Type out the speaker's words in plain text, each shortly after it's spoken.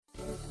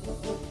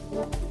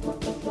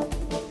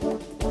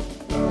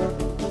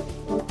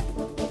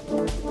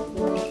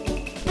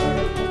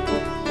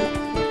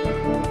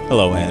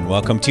Hello and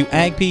welcome to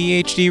Ag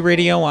PhD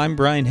Radio. I'm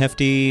Brian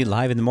Hefty,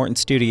 live in the Morton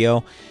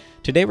studio.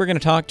 Today we're going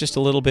to talk just a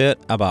little bit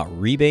about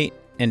rebate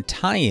and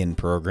tie-in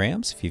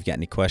programs. If you've got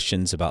any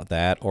questions about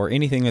that or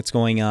anything that's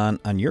going on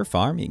your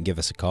farm, you can give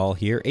us a call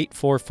here,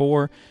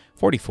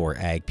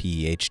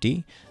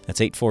 844-44-AG-PhD.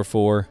 That's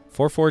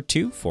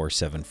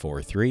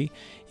 844-442-4743.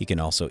 You can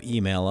also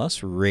email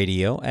us,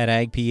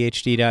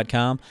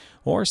 radio@agphd.com,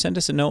 or send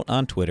us a note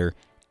on Twitter,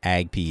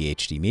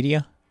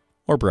 AgPhDmedia,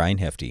 or Brian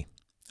Hefty.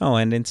 Oh,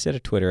 and instead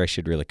of Twitter, I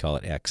should really call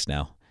it X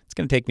now. It's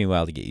going to take me a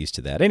while to get used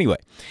to that. Anyway,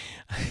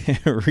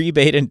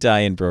 rebate and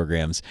tie-in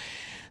programs.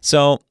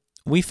 So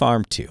we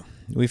farm too.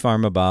 We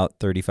farm about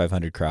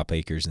 3,500 crop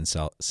acres in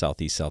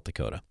southeast South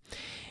Dakota.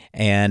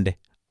 And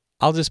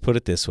I'll just put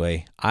it this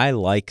way. I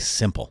like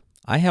simple.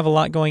 I have a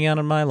lot going on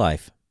in my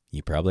life.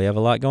 You probably have a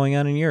lot going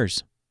on in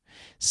yours.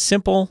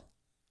 Simple,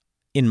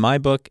 in my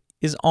book,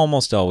 is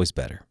almost always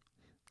better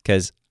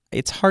because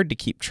it's hard to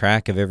keep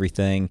track of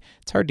everything.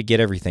 It's hard to get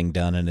everything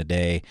done in a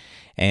day,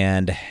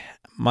 and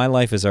my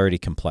life is already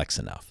complex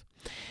enough.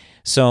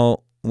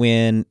 So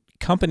when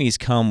companies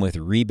come with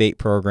rebate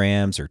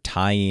programs or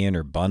tie-in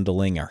or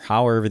bundling or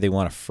however they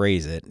want to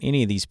phrase it,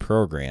 any of these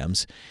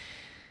programs,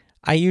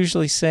 I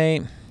usually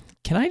say,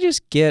 can I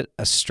just get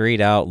a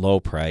straight out low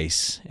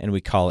price and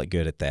we call it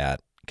good at that?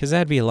 Because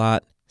that'd be a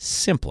lot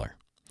simpler.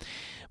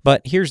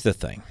 But here's the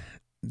thing.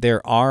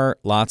 There are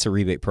lots of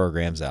rebate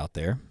programs out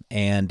there,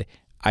 and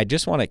I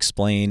just want to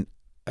explain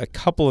a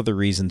couple of the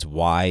reasons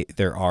why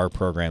there are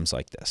programs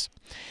like this.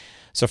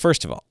 So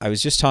first of all, I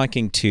was just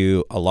talking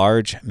to a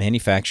large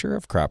manufacturer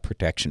of crop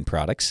protection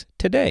products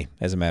today,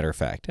 as a matter of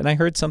fact, and I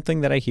heard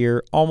something that I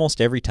hear almost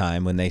every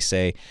time when they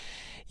say,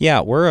 yeah,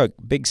 we're a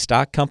big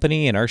stock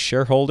company and our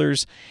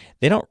shareholders,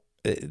 they don't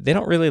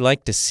really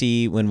like to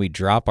see when we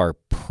drop our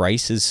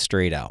prices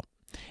straight out.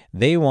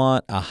 They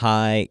want a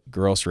high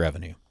gross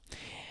revenue.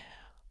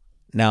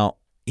 Now,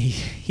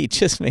 he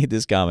just made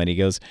this comment. He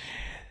goes,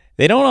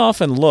 they don't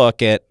often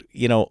look at,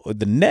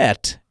 the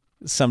net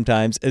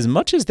sometimes as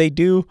much as they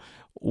do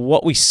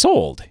what we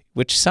sold,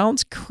 which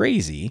sounds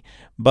crazy,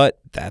 but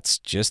that's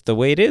just the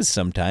way it is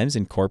sometimes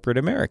in corporate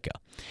America.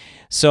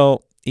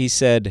 So he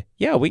said,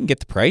 yeah, we can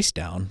get the price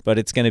down, but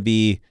it's going to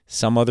be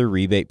some other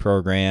rebate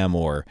program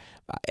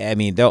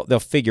they'll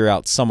figure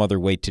out some other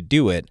way to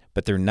do it,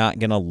 but they're not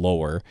going to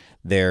lower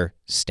their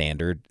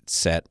standard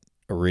set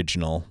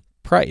original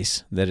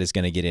price that is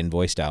going to get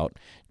invoiced out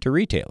to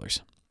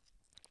retailers.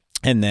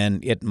 And then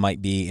it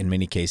might be, in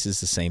many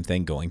cases, the same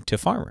thing going to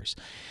farmers.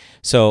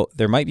 So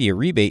there might be a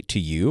rebate to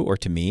you or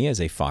to me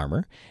as a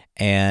farmer,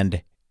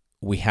 and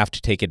we have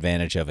to take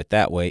advantage of it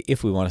that way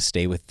if we want to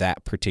stay with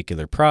that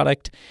particular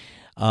product.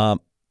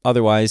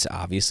 Otherwise,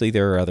 obviously,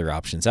 there are other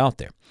options out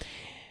there.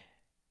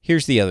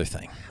 Here's the other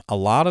thing. A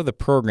lot of the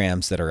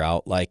programs that are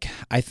out, like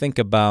I think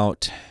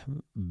about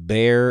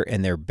Bayer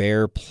and their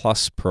Bayer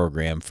Plus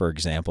program, for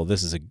example.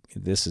 This is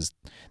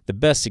the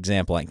best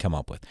example I can come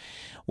up with,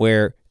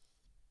 where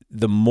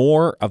the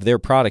more of their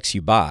products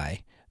you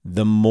buy,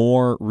 the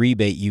more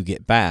rebate you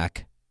get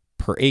back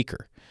per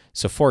acre.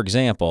 So, for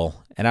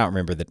example, and I don't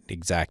remember the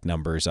exact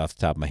numbers off the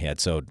top of my head,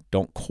 so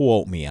don't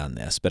quote me on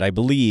this, but I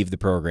believe the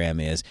program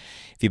is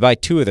if you buy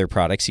 2 of their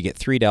products, you get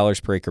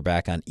 $3 per acre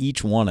back on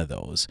each one of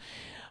those.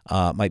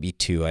 Might be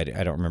 2. I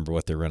don't remember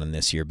what they're running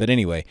this year. But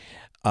anyway,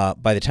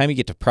 by the time you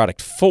get to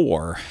product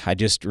 4, I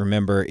just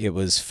remember it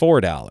was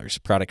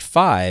 $4. Product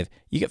 5,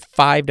 you get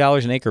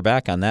 $5 an acre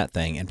back on that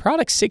thing. And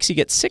product 6, you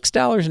get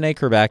 $6 an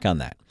acre back on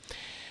that.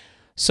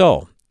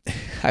 So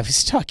I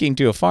was talking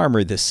to a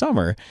farmer this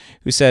summer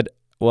who said,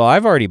 well,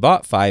 I've already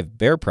bought 5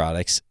 Bayer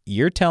products.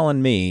 You're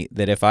telling me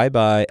that if I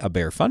buy a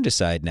Bayer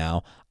fungicide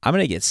now, I'm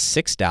going to get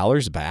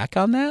 $6 back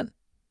on that?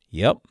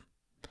 Yep.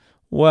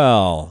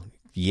 Well,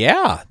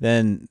 yeah,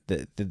 then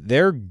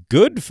their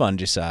good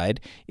fungicide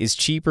is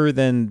cheaper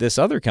than this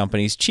other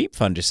company's cheap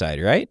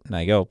fungicide, right? And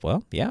I go,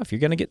 well, yeah, if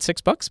you're going to get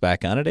 $6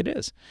 back on it, it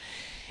is.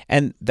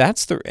 And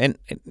that's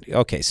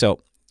okay, so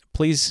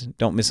please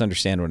don't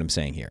misunderstand what I'm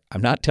saying here.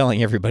 I'm not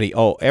telling everybody,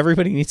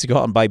 everybody needs to go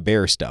out and buy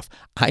Bayer stuff.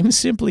 I'm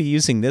simply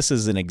using this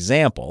as an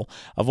example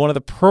of one of the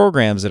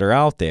programs that are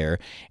out there,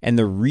 and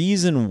the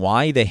reason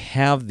why they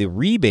have the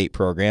rebate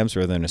programs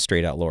rather than a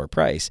straight out lower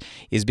price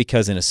is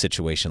because in a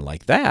situation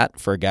like that,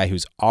 for a guy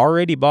who's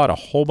already bought a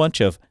whole bunch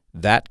of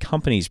that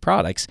company's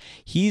products,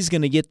 he's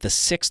going to get the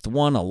 6th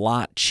one a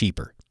lot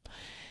cheaper.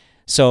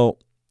 So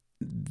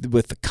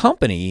with the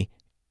company,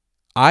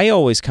 I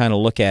always kind of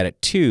look at it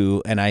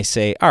too, and I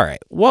say, all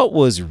right, what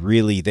was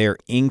really their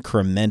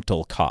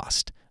incremental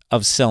cost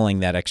of selling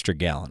that extra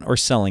gallon or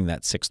selling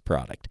that 6th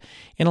product?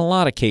 In a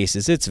lot of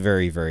cases, it's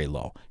very, very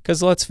low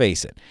because let's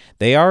face it,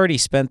 they already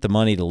spent the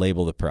money to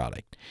label the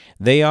product.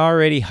 They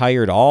already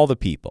hired all the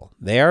people.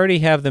 They already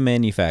have the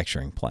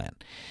manufacturing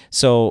plant.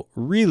 So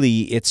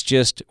really, it's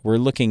just we're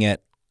looking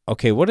at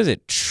okay, what does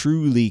it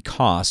truly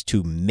cost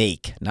to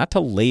make, not to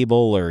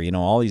label or,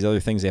 all these other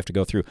things they have to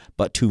go through,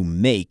 but to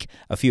make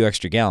a few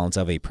extra gallons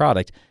of a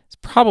product? It's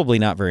probably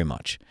not very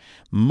much.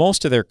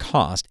 Most of their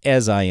cost,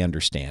 as I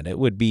understand it,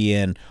 would be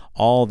in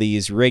all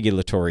these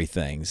regulatory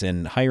things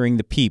and hiring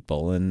the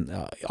people and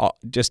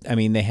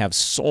they have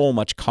so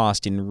much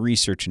cost in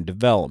research and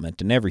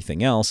development and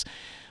everything else.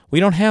 We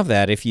don't have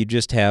that if you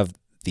just have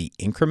the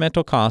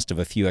incremental cost of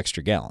a few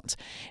extra gallons.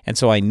 And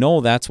so I know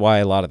that's why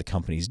a lot of the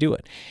companies do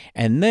it.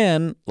 And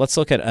then let's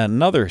look at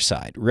another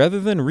side. Rather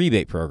than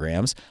rebate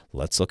programs,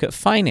 let's look at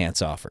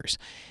finance offers.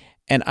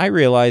 And I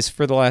realize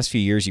for the last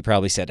few years, you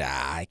probably said,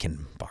 I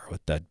can borrow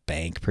at the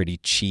bank pretty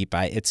cheap.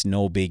 It's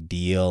no big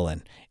deal.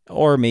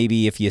 Or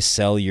maybe if you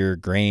sell your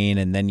grain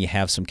and then you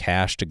have some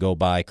cash to go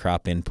buy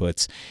crop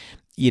inputs,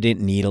 you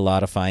didn't need a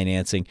lot of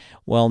financing.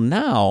 Well,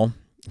 now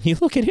you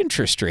look at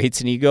interest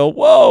rates and you go,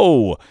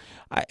 whoa,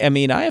 I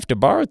have to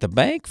borrow at the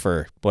bank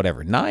for 9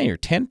 or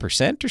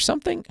 10% or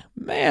something.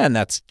 Man,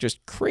 that's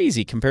just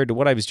crazy compared to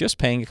what I was just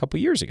paying a couple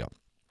years ago.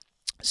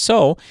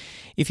 So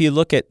if you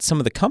look at some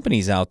of the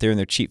companies out there and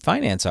their cheap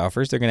finance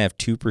offers, they're going to have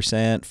 2%,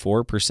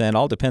 4%,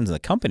 all depends on the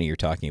company you're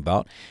talking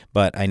about.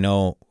 But I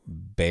know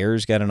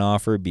Bayer's got an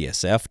offer,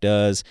 BSF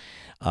does.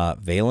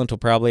 Valent will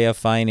probably have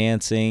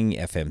financing.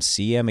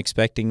 FMC, I'm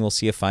expecting, we'll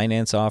see a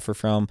finance offer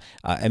from.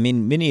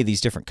 Many of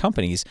these different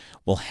companies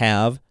will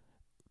have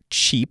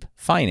cheap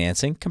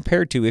financing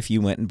compared to if you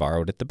went and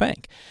borrowed at the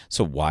bank.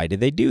 So why do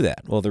they do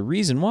that? Well, the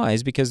reason why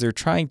is because they're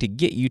trying to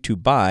get you to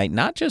buy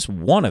not just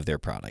one of their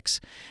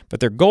products, but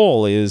their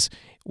goal is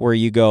where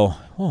you go,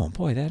 oh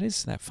boy,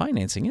 that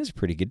financing is a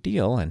pretty good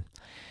deal and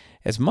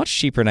it's much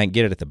cheaper than I can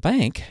get it at the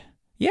bank.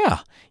 Yeah,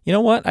 you know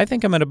what? I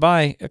think I'm going to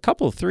buy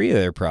three of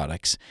their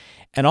products.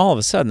 And all of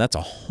a sudden, that's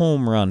a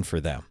home run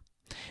for them.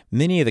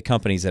 Many of the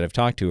companies that I've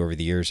talked to over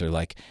the years are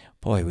like,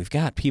 boy, we've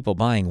got people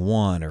buying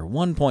 1 or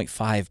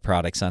 1.5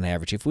 products on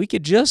average. If we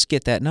could just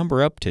get that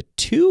number up to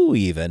 2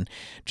 even,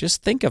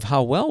 just think of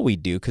how well we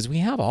do because we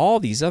have all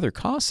these other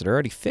costs that are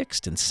already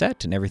fixed and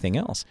set and everything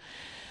else.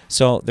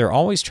 So they're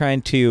always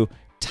trying to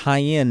tie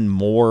in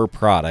more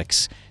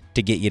products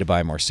to get you to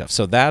buy more stuff.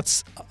 So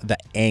that's the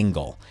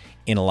angle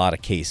in a lot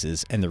of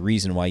cases and the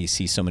reason why you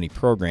see so many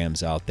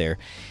programs out there.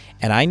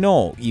 And I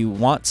know you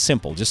want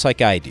simple, just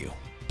like I do,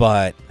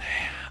 but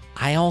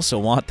I also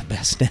want the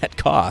best net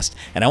cost,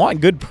 and I want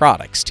good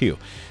products too.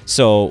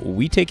 So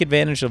we take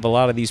advantage of a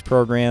lot of these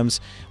programs.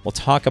 We'll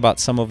talk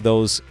about some of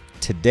those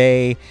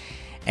today,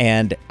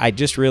 and I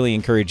just really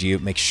encourage you,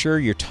 make sure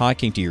you're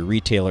talking to your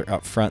retailer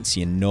up front so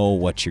you know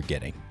what you're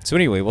getting. So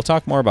anyway, we'll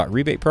talk more about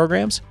rebate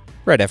programs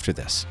right after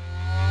this.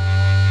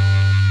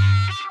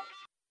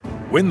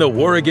 Win the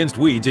war against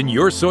weeds in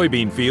your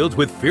soybean fields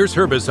with fierce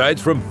herbicides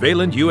from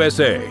Valent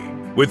USA.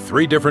 With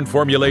 3 different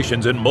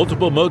formulations and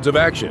multiple modes of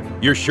action,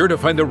 you're sure to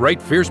find the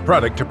right fierce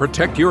product to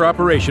protect your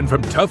operation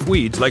from tough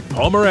weeds like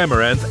Palmer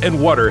amaranth and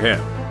water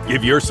hemp.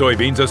 Give your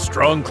soybeans a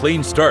strong,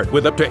 clean start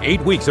with up to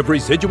 8 weeks of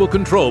residual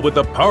control with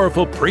the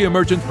powerful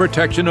pre-emergence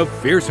protection of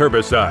fierce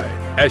herbicide.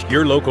 Ask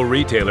your local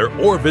retailer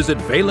or visit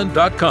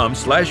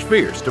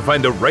valent.com/fierce to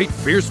find the right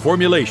fierce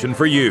formulation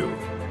for you.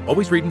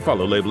 Always read and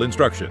follow label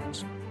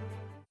instructions.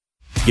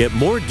 Get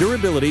more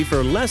durability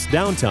for less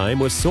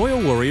downtime with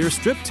Soil Warrior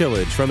Strip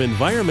Tillage from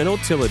Environmental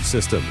Tillage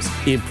Systems.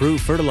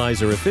 Improve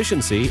fertilizer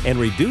efficiency and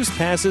reduce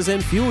passes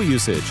and fuel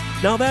usage.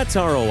 Now that's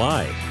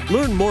ROI.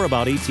 Learn more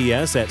about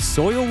ETS at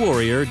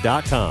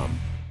soilwarrior.com.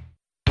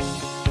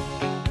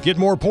 Get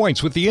more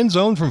points with the End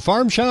Zone from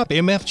Farm Shop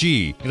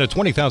MFG. In a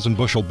 20,000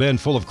 bushel bin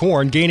full of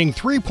corn, gaining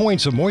 3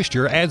 points of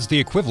moisture adds the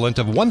equivalent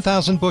of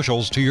 1,000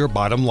 bushels to your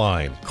bottom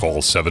line.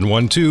 Call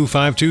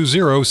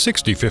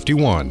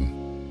 712-520-6051.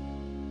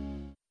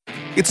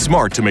 It's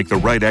smart to make the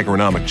right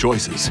agronomic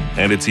choices,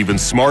 and it's even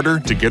smarter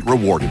to get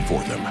rewarded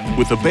for them.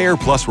 With the Bayer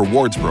Plus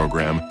Rewards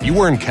program,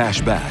 you earn cash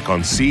back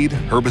on seed,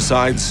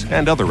 herbicides,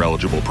 and other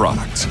eligible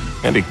products.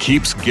 And it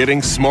keeps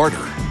getting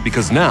smarter,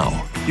 because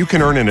now you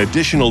can earn an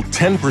additional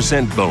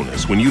 10%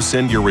 bonus when you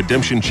send your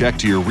redemption check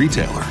to your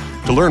retailer.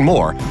 To learn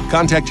more,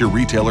 contact your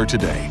retailer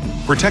today.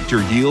 Protect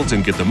your yields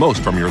and get the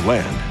most from your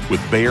land with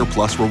Bayer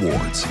Plus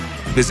Rewards.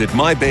 Visit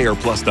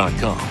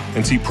mybayerplus.com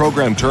and see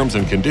program terms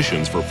and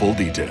conditions for full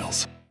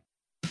details.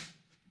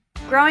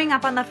 Growing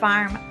up on the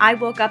farm, I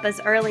woke up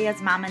as early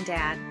as Mom and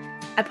Dad.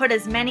 I put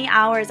as many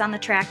hours on the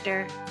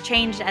tractor,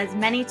 changed as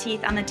many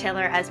teeth on the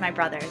tiller as my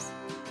brothers.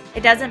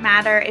 It doesn't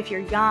matter if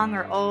you're young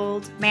or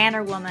old, man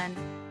or woman.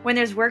 When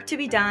there's work to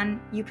be done,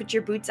 you put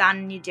your boots on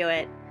and you do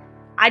it.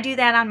 I do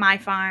that on my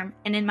farm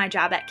and in my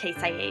job at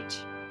Case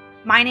IH.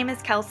 My name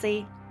is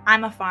Kelsey,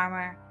 I'm a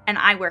farmer, and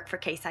I work for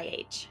Case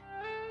IH.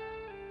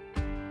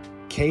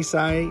 Case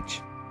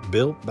IH,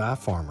 built by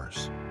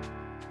farmers.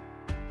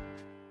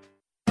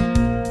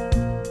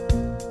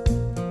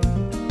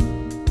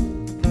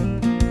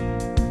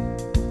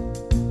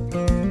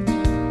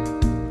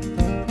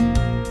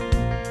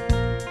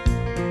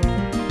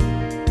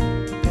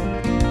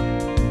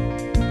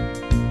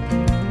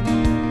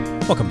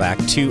 Welcome back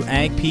to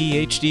Ag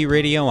PhD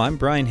Radio. I'm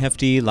Brian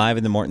Hefty, live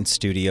in the Morton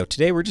studio.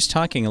 Today we're just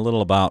talking a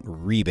little about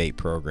rebate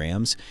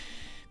programs.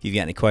 If you've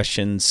got any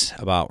questions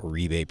about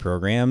rebate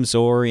programs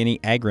or any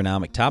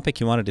agronomic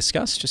topic you want to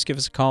discuss, just give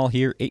us a call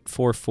here,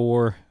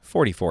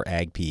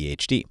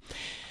 844-44-AG-PhD.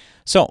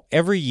 So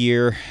every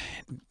year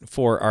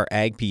for our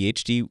Ag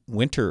PhD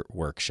winter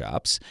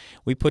workshops,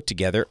 we put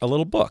together a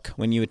little book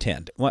when you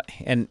attend.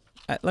 And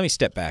let me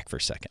step back for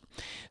a second.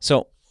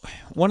 So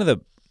one of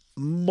the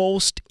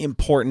most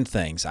important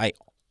things I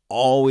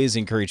always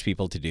encourage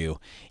people to do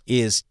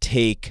is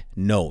take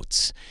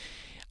notes.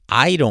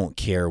 I don't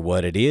care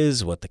what it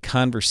is, what the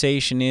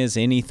conversation is,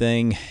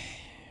 anything,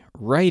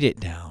 write it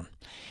down.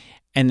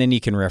 And then you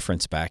can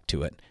reference back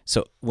to it.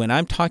 So when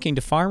I'm talking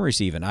to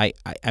farmers even,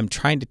 I'm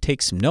trying to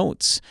take some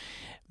notes,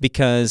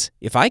 because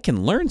if I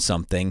can learn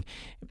something,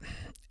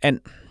 and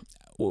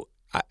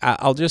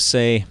I'll just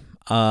say,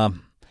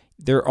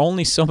 there are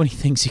only so many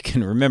things you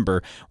can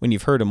remember when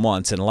you've heard them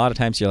once. And a lot of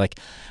times you're like,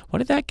 what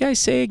did that guy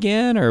say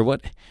again? Or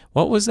what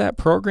was that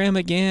program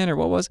again? Or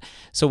what was?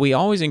 So we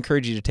always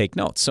encourage you to take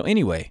notes. So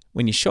anyway,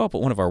 when you show up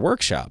at one of our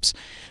workshops,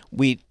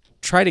 we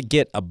try to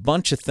get a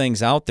bunch of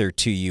things out there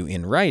to you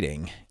in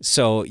writing,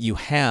 so you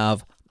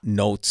have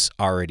notes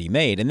already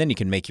made. And then you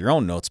can make your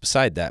own notes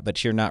beside that,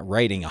 but you're not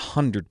writing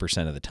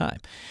 100% of the time.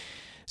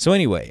 So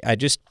anyway, I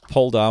just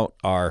pulled out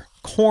our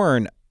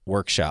corn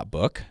workshop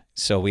book.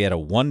 So we had a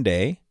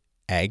one-day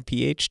Ag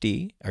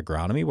PhD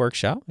agronomy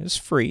workshop. It was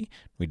free.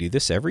 We do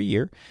this every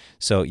year.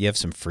 So you have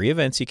some free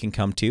events you can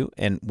come to.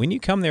 And when you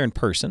come there in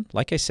person,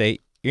 like I say,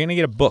 you're going to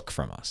get a book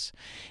from us.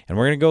 And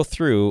we're going to go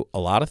through a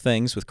lot of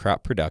things with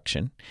crop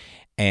production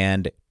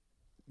and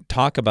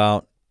talk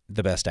about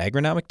the best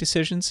agronomic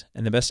decisions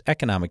and the best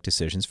economic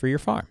decisions for your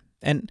farm.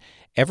 And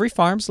every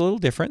farm's a little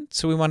different,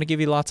 so we want to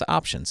give you lots of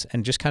options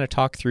and just kind of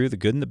talk through the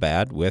good and the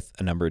bad with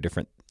a number of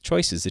different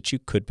choices that you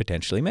could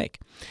potentially make.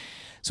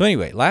 So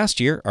anyway, last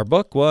year, our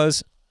book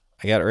was,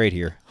 I got it right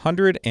here,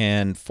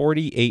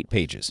 148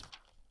 pages.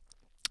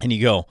 And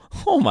you go,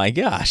 oh my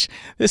gosh,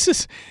 this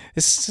is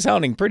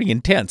sounding pretty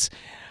intense.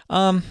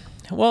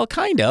 Well,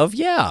 kind of,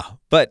 yeah.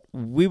 But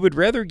we would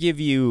rather give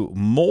you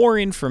more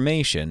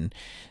information.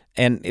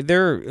 And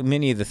there are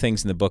many of the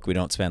things in the book we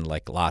don't spend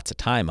like lots of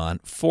time on.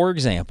 For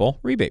example,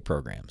 rebate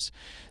programs.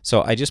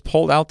 So I just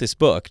pulled out this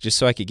book just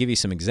so I could give you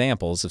some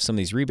examples of some of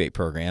these rebate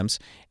programs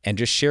and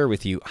just share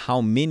with you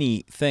how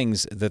many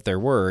things that there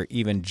were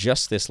even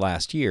just this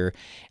last year.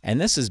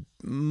 And this is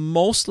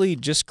mostly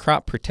just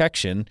crop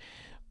protection,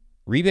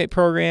 rebate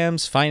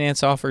programs,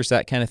 finance offers,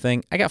 that kind of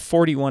thing. I got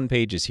 41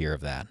 pages here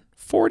of that.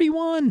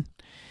 41!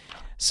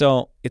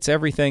 So it's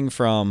everything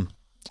from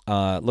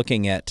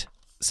looking at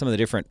some of the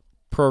different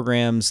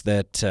programs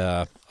that,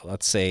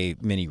 let's say,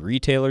 many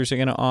retailers are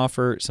going to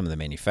offer. Some of the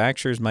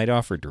manufacturers might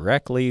offer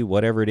directly,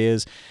 whatever it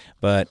is.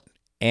 But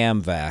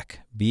AMVAC,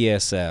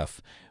 BSF,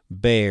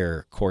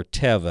 Bayer,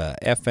 Corteva,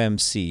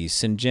 FMC,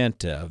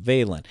 Syngenta,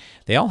 Valent,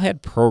 they all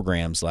had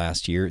programs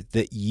last year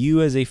that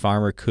you as a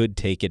farmer could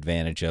take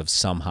advantage of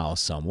somehow,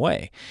 some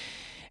way.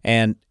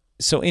 And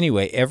so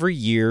anyway, every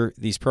year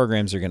these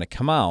programs are going to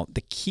come out.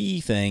 The key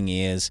thing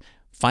is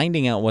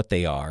finding out what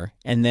they are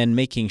and then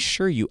making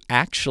sure you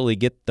actually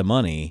get the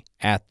money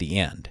at the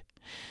end.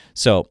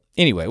 So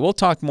anyway, we'll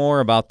talk more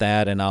about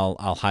that, and I'll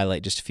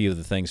highlight just a few of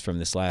the things from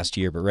this last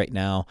year. But right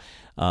now,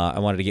 I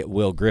wanted to get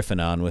Will Griffin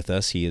on with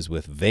us. He is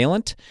with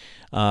Valent.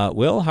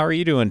 Will, how are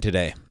you doing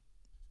today?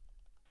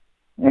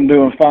 I'm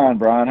doing fine,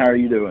 Brian. How are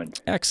you doing?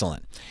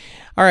 Excellent.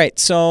 All right,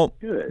 so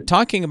Good.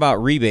 Talking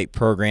about rebate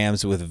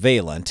programs with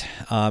Valent,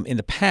 in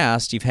the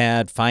past you've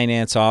had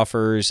finance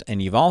offers,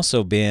 and you've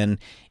also been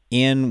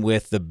in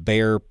with the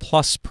Bayer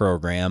Plus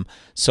program.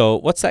 So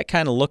what's that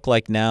kind of look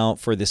like now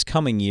for this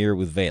coming year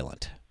with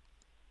Valent?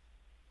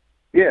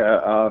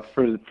 Yeah,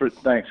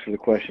 thanks for the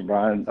question,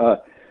 Brian.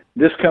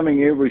 This coming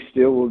year, we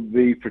still will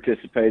be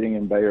participating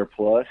in Bayer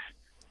Plus.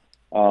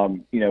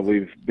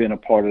 We've been a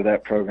part of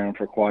that program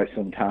for quite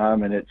some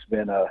time, and it's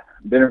been a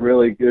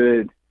really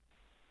good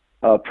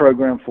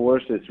program for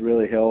us. It's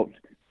really helped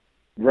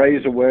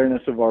raise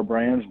awareness of our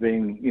brands,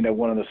 being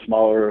one of the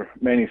smaller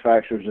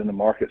manufacturers in the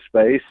market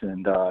space,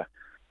 and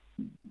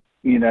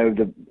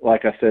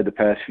like I said, the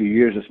past few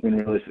years it's been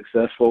really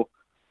successful,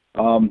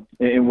 and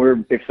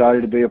we're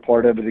excited to be a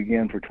part of it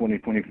again for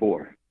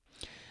 2024.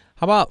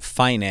 How about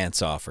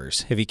finance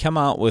offers? Have you come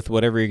out with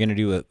whatever you're going to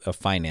do with a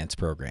finance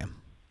program?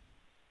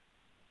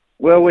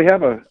 Well, we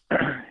have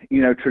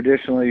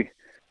traditionally,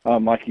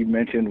 like you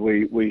mentioned,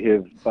 we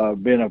have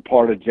been a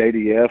part of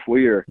JDF.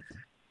 We are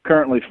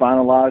currently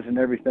finalizing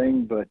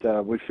everything, but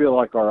we feel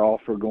like our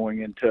offer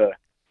going into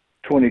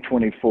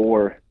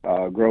 2024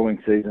 growing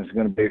season is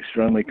going to be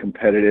extremely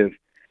competitive.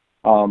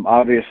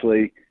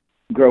 Obviously,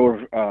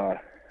 grower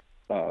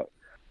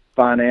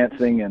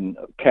financing and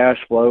cash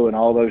flow and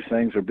all those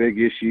things are big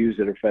issues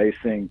that are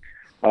facing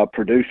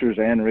producers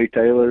and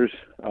retailers.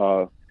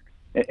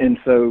 And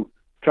so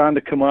trying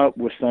to come up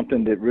with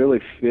something that really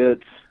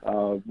fits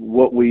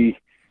what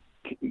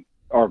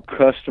our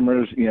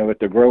customers, at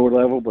the grower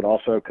level, but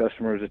also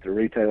customers at the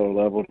retailer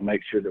level, to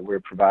make sure that we're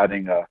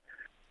providing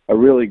a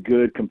really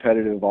good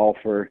competitive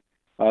offer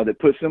that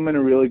puts them in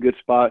a really good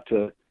spot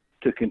to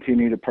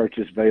continue to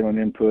purchase Valent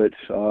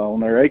inputs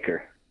on their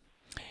acre.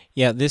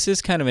 Yeah, this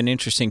is kind of an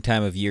interesting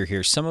time of year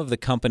here. Some of the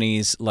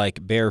companies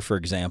like Bayer, for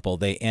example,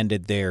 they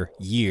ended their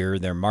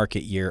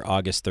market year,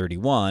 August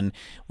 31.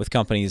 With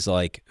companies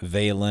like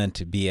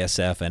Valent,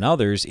 BSF, and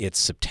others, it's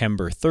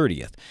September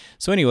 30th.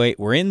 So anyway,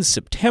 we're in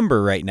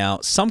September right now.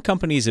 Some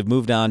companies have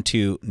moved on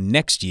to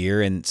next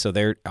year, and so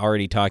they're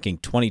already talking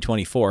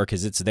 2024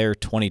 because it's their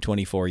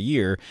 2024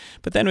 year.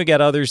 But then we got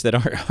others that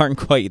aren't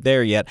quite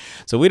there yet.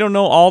 So we don't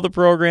know all the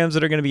programs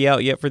that are going to be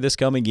out yet for this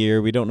coming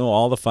year. We don't know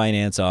all the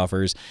finance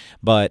offers,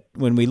 but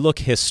when we look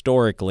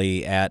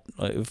historically at,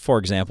 for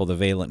example, the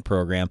Valent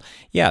program,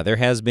 yeah, there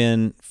has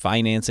been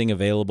financing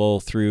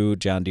available through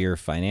John Deere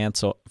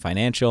Financial,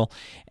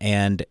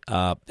 and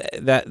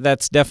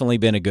that's definitely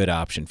been a good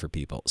option for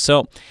people.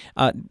 So,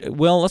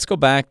 Will, let's go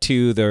back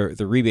to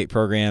the rebate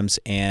programs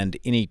and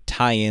any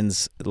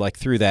tie-ins like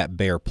through that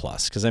Bayer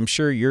Plus, because I'm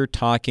sure you're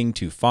talking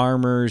to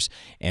farmers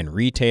and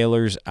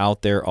retailers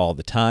out there all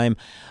the time.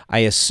 I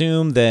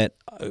assume that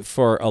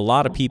for a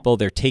lot of people,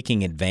 they're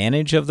taking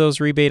advantage of those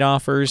rebate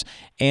offers,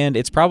 and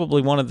it's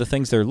probably one of the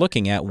things they're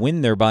looking at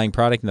when they're buying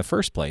product in the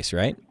first place,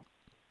 right?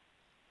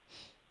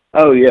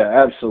 Oh,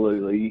 yeah,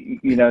 absolutely.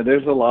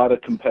 There's a lot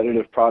of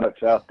competitive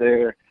products out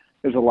there.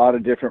 There's a lot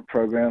of different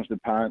programs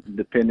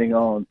depending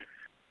on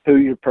who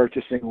you're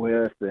purchasing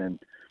with and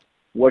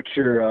what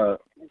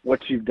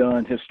you've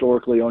done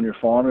historically on your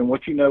farm and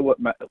what you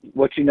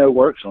know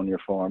works on your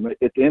farm.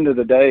 At the end of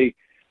the day,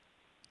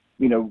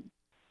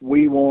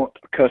 we want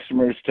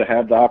customers to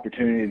have the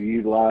opportunity to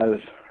utilize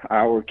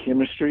our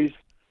chemistries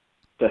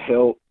to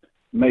help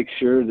make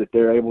sure that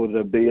they're able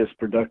to be as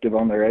productive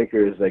on their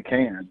acre as they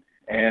can.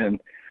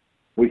 And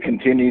we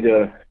continue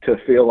to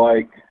feel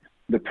like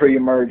the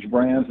pre-emerge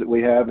brands that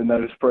we have in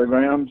those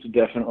programs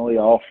definitely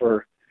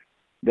offer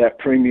that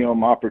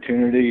premium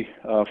opportunity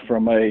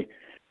from a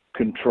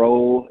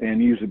control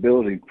and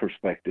usability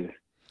perspective.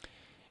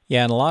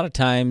 Yeah, and a lot of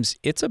times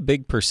it's a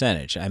big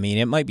percentage. I mean,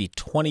 it might be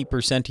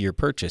 20% of your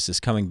purchase is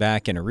coming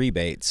back in a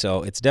rebate,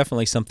 so it's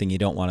definitely something you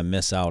don't want to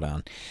miss out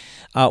on.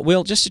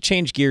 Will, just to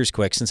change gears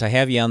quick, since I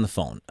have you on the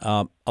phone,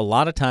 a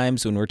lot of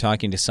times when we're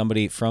talking to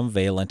somebody from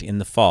Valent in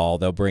the fall,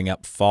 they'll bring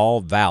up Fall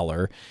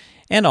Valor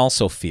and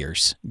also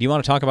Fierce. Do you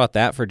want to talk about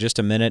that for just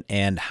a minute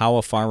and how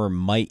a farmer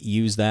might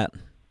use that?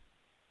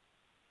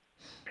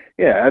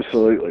 Yeah,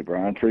 absolutely,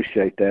 Brian.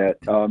 Appreciate that.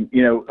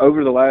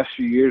 Over the last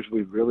few years,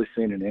 we've really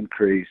seen an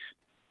increase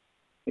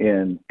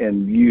in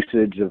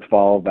usage of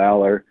Fall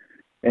Valor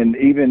and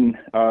even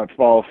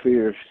Fall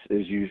Fierce,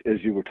 as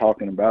you were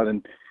talking about.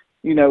 And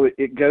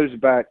it goes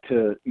back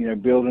to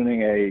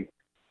building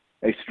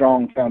a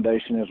strong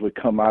foundation as we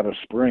come out of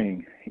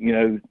spring.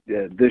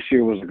 This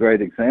year was a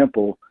great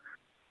example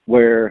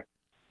where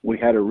we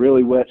had a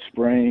really wet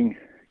spring.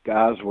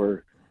 Guys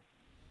were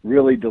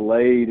really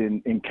delayed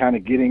in kind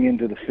of getting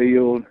into the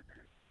field,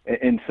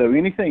 and so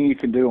anything you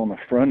can do on the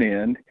front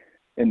end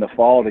in the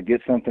fall to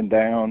get something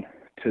down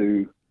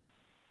to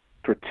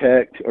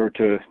protect or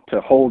to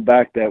hold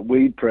back that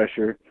weed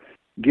pressure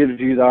gives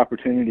you the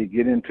opportunity to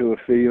get into a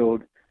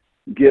field,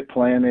 get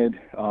planted,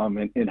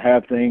 and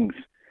have things,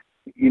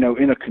 in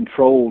a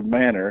controlled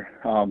manner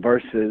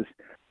versus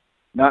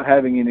not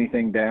having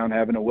anything down,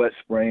 having a wet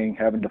spring,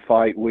 having to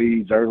fight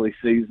weeds early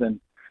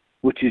season,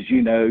 which is,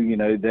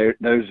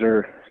 those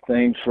are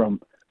things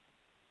from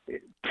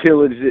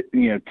tillage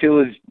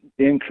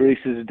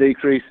increases,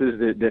 decreases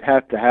that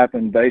have to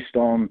happen based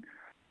on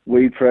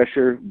weed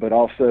pressure, but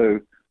also,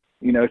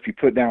 if you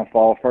put down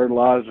fall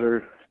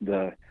fertilizer,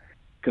 the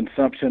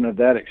consumption of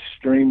that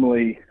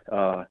extremely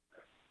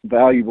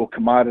valuable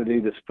commodity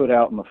that's put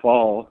out in the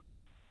fall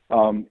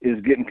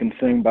is getting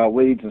consumed by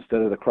weeds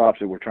instead of the crops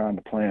that we're trying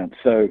to plant.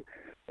 So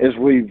as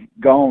we've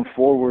gone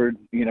forward,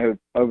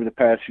 over the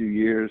past few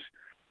years,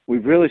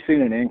 we've really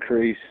seen an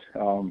increase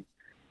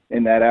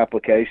in that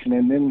application.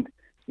 And then,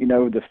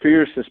 the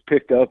Fierce has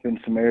picked up in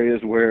some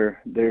areas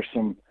where there's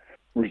some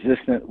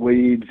resistant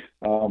weeds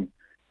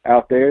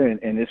out there, and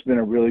it's been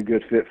a really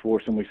good fit for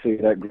us, and we see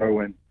that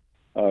growing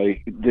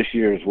this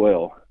year as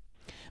well.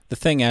 The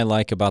thing I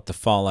like about the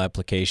fall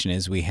application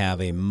is we have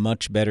a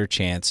much better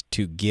chance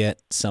to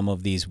get some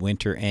of these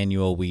winter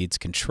annual weeds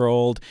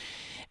controlled.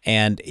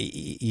 And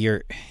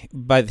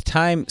by the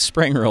time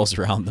spring rolls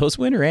around, those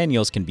winter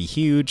annuals can be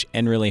huge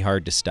and really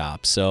hard to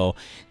stop. So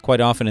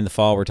quite often in the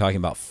fall, we're talking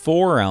about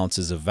 4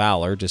 ounces of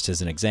Valor, just as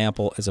an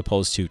example, as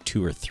opposed to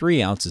 2 or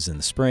 3 ounces in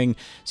the spring.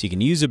 So you can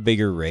use a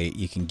bigger rate,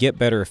 you can get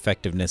better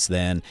effectiveness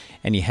then,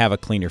 and you have a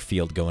cleaner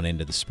field going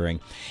into the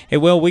spring. Hey,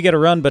 Will, we got to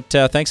run, but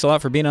thanks a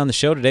lot for being on the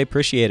show today.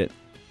 Appreciate it.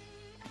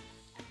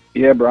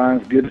 Yeah, Brian,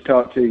 it's good to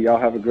talk to you. Y'all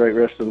have a great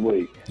rest of the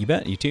week. You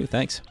bet. You too.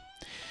 Thanks.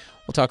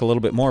 We'll talk a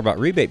little bit more about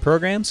rebate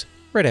programs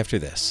right after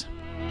this.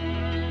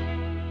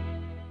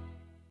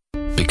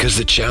 Because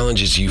the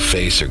challenges you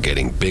face are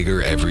getting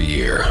bigger every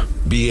year,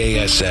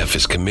 BASF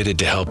is committed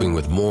to helping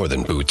with more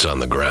than boots on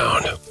the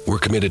ground. We're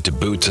committed to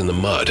boots in the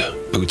mud,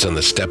 boots on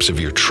the steps of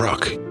your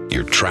truck,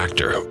 your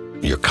tractor,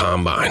 your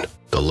combine,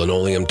 the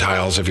linoleum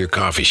tiles of your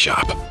coffee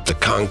shop, the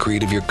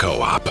concrete of your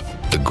co-op,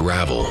 the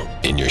gravel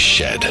in your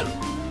shed.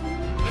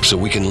 So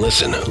we can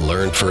listen,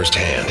 learn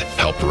firsthand,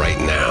 help right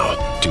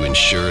now to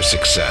ensure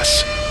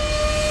success.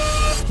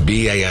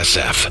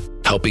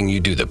 BASF, helping you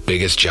do the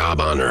biggest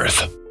job on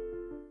earth.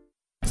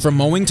 From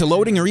mowing to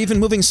loading or even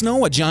moving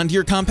snow, a John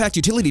Deere compact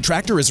utility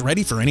tractor is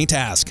ready for any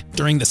task.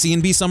 During the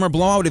C&B Summer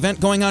Blowout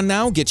event going on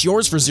now, get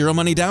yours for zero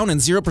money down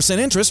and 0%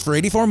 interest for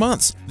 84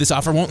 months. This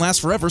offer won't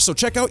last forever, so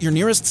check out your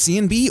nearest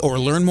C&B or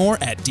learn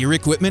more at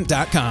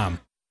DeereEquipment.com.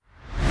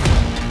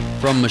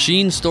 From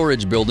machine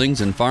storage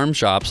buildings and farm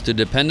shops to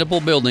dependable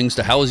buildings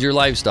to house your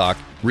livestock,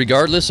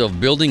 regardless of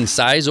building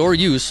size or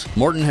use,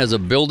 Morton has a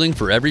building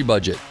for every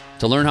budget.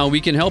 To learn how we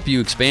can help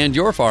you expand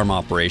your farm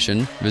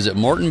operation, visit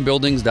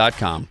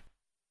mortonbuildings.com.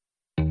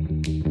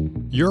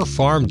 Your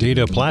farm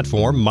data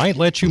platform might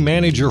let you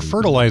manage your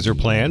fertilizer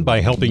plan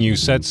by helping you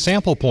set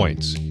sample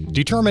points,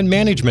 determine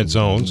management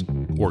zones,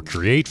 or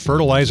create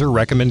fertilizer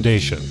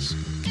recommendations.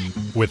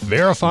 With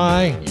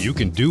Verify, you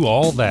can do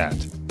all that.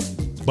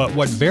 But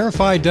what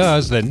Verify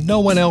does that no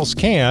one else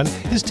can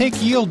is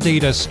take yield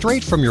data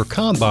straight from your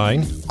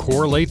combine,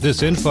 correlate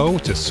this info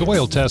to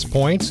soil test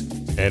points,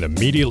 and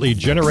immediately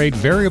generate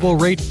variable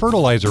rate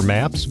fertilizer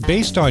maps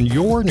based on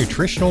your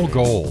nutritional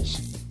goals.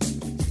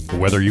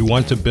 Whether you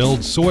want to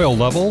build soil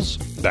levels,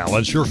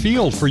 balance your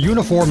field for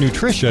uniform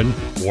nutrition,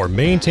 or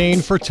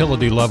maintain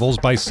fertility levels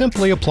by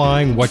simply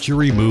applying what you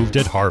removed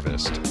at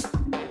harvest.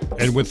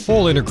 And with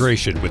full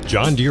integration with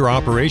John Deere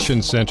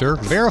Operations Center,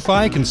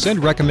 Verify can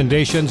send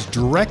recommendations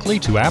directly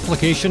to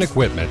application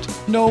equipment,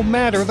 no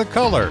matter the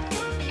color.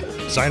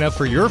 Sign up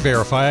for your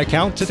Verify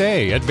account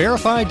today at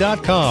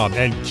verify.com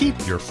and keep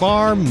your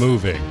farm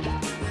moving.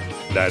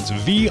 That's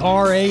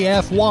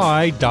VRAFY.com.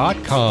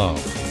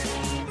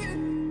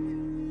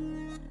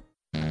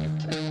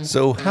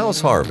 So how's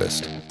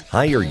harvest?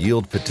 Higher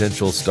yield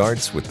potential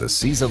starts with the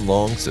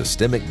season-long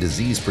systemic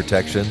disease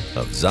protection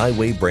of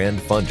Xyway brand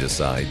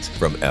fungicides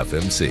from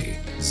FMC.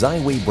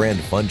 Xyway brand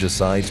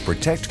fungicides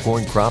protect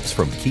corn crops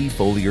from key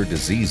foliar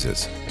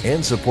diseases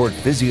and support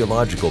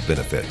physiological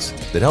benefits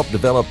that help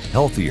develop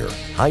healthier,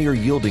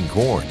 higher-yielding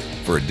corn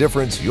for a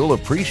difference you'll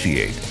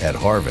appreciate at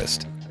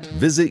harvest.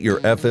 Visit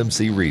your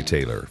FMC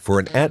retailer for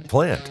an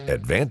at-plant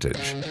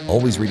advantage.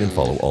 Always read and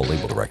follow all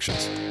label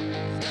directions.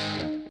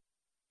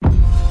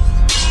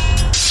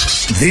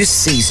 This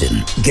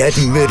season, get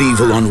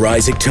medieval on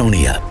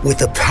Rhizoctonia with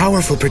the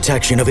powerful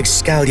protection of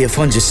Excalia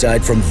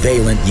fungicide from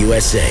Valent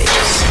USA.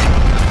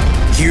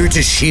 Here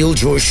to shield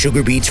your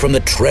sugar beets from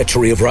the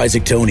treachery of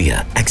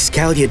Rhizoctonia,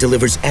 Excalia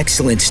delivers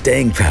excellent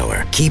staying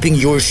power, keeping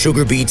your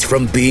sugar beets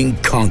from being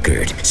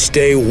conquered.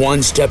 Stay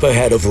one step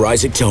ahead of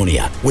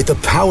Rhizoctonia with the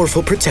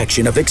powerful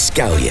protection of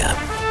Excalia.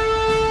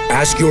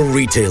 Ask your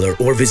retailer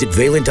or visit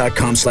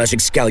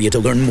valent.com/Excalia to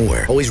learn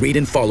more. Always read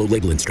and follow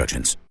label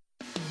instructions.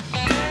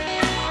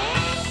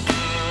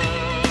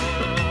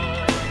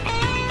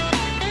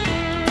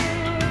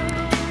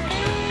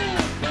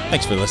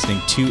 Thanks for listening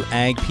to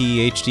Ag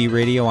PhD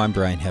Radio. I'm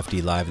Brian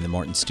Hefty, live in the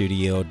Morton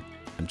studio.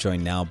 I'm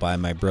joined now by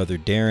my brother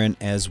Darren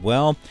as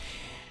well.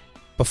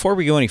 Before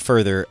we go any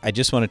further, I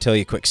just want to tell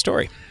you a quick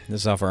story.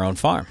 This is off our own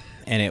farm.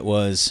 And it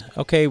was,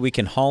 okay, we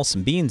can haul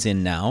some beans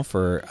in now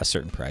for a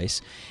certain price.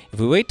 If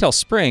we wait till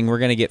spring, we're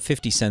going to get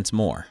 50 cents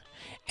more.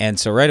 And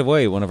so right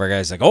away, one of our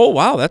guys is like, oh,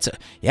 wow,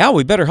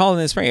 we better haul in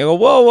the spring. I go,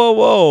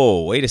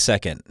 whoa, wait a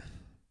second.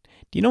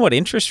 Do you know what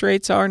interest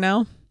rates are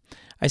now?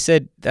 I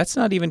said, that's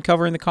not even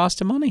covering the cost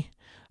of money.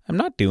 I'm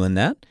not doing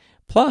that.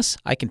 Plus,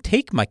 I can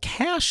take my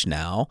cash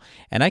now,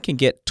 and I can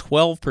get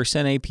 12%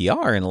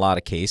 APR in a lot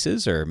of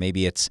cases, or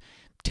maybe it's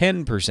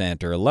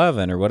 10% or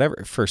 11 or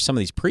whatever for some of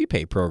these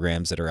prepay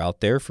programs that are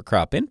out there for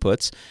crop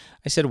inputs.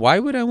 I said, why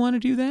would I want to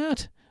do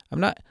that?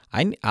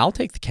 I'll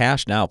take the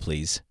cash now,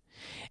 please.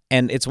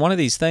 And it's one of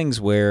these things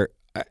where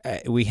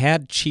we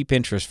had cheap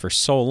interest for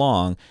so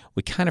long,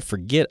 we kind of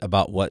forget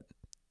about what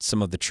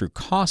some of the true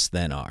costs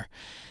then are.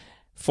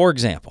 For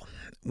example,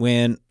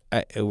 when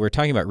we're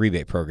talking about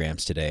rebate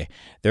programs today,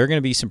 there are going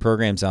to be some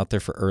programs out there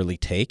for early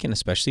take and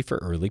especially for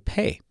early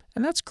pay.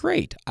 And that's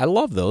great. I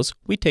love those.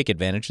 We take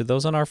advantage of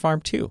those on our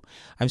farm too.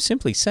 I'm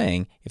simply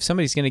saying if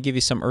somebody's going to give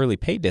you some early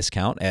pay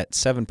discount at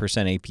 7%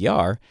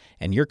 APR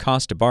and your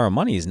cost to borrow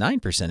money is 9%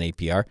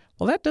 APR,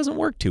 well, that doesn't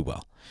work too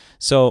well.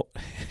 So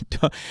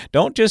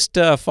don't just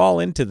fall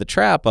into the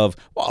trap of,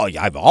 well,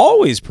 I've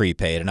always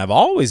prepaid and I've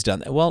always done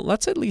that. Well,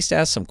 let's at least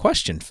ask some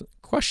questions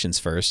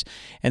first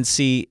and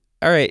see,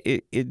 all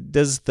right,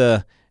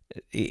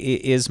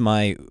 is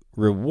my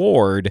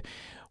reward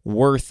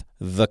worth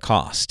the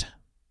cost?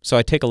 So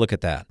I take a look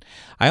at that.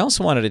 I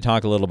also wanted to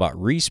talk a little about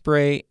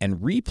respray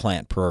and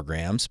replant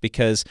programs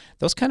because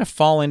those kind of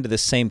fall into the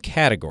same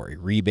category,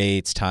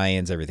 rebates,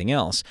 tie-ins, everything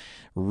else.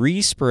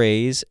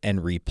 Resprays and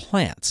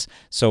replants.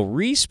 So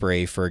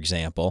respray, for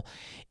example,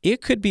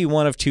 it could be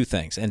one of two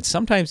things, and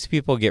sometimes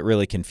people get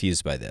really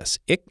confused by this.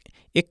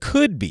 It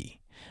could be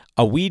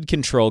a weed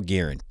control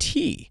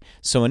guarantee.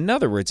 So in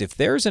other words, if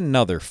there's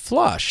another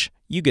flush,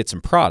 you get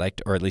some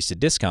product or at least a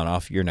discount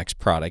off your next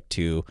product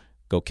to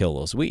go kill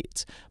those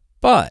weeds.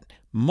 But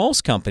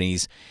most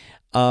companies,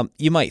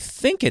 you might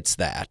think it's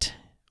that,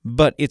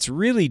 but it's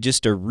really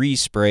just a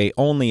respray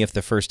only if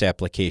the first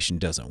application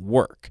doesn't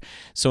work.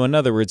 So in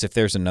other words, if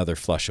there's another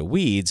flush of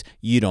weeds,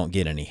 you don't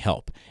get any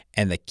help.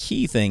 And the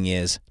key thing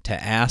is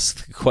to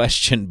ask the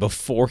question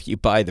before you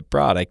buy the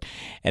product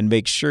and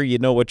make sure you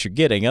know what you're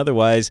getting.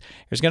 Otherwise,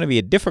 there's going to be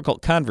a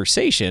difficult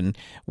conversation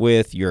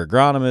with your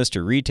agronomist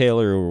or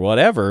retailer or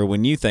whatever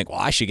when you think, well,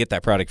 I should get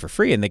that product for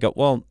free. And they go,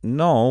 well,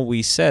 no,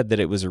 we said that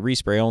it was a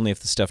respray only if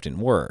the stuff didn't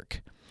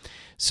work.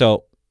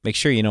 So make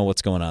sure you know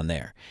what's going on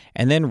there.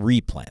 And then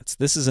replants.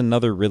 This is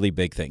another really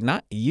big thing.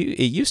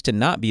 It used to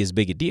not be as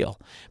big a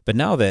deal, but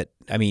now that,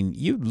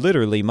 you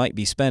literally might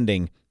be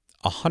spending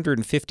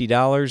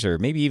 $150 or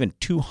maybe even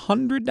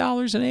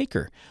 $200 an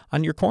acre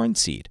on your corn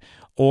seed,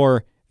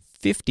 or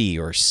 $50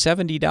 or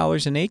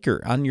 $70 an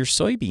acre on your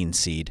soybean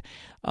seed.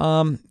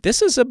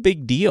 This is a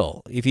big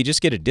deal. If you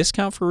just get a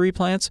discount for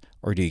replants,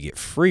 or do you get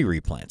free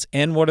replants?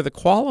 And what are the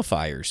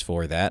qualifiers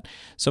for that?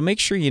 So make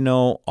sure you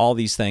know all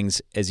these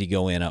things as you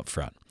go in up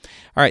front.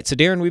 All right, so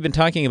Darren, we've been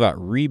talking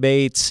about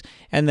rebates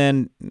and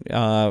then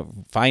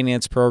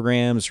finance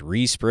programs,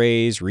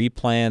 resprays,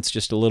 replants,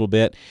 just a little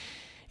bit.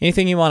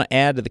 Anything you want to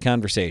add to the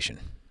conversation?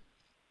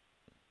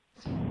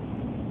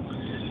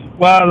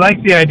 Well, I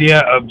like the idea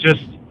of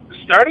just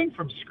starting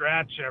from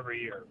scratch every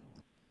year.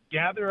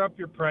 Gather up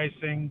your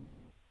pricing,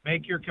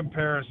 make your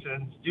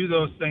comparisons, do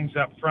those things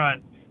up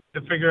front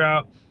to figure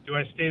out, do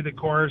I stay the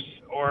course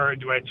or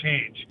do I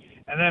change?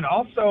 And then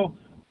also,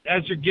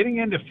 as you're getting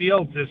into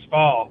fields this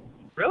fall,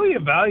 really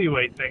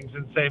evaluate things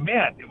and say,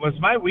 man, was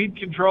my weed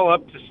control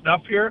up to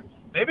snuff here?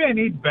 Maybe I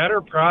need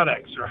better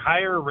products or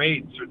higher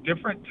rates or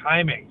different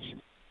timings.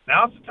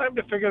 Now's the time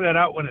to figure that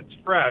out when it's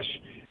fresh,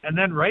 and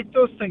then write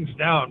those things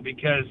down,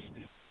 because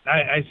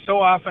I so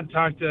often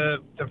talk to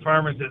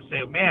farmers that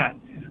say,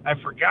 man, I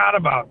forgot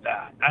about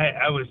that.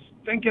 I was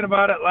thinking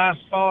about it last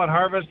fall at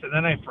harvest, and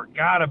then I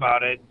forgot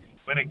about it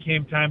when it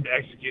came time to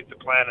execute the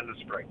plan in the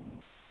spring.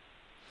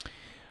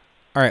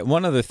 All right,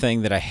 one other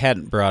thing that I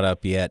hadn't brought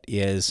up yet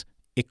is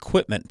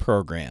equipment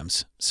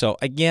programs. So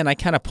again, I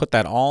kind of put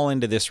that all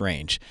into this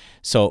range.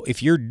 So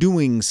if you're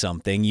doing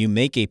something, you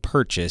make a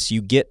purchase, you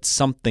get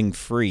something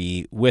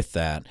free with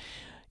that.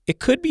 It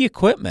could be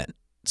equipment.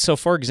 So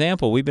for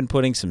example, we've been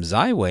putting some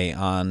Xyway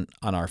on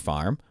our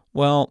farm.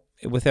 Well,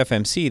 with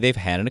FMC, they've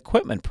had an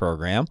equipment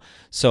program,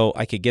 so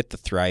I could get the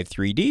Thrive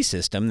 3D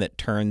system that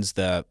turns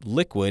the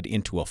liquid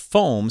into a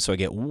foam, so I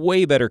get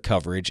way better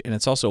coverage, and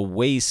it's also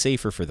way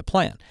safer for the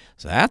plant.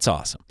 So that's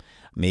awesome.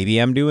 Maybe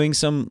I'm doing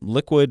some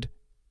liquid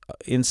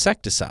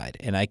insecticide,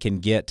 and I can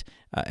get,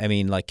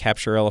 like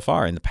Capture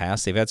LFR. In the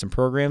past, they've had some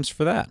programs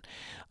for that.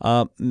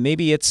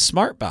 Maybe it's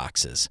smart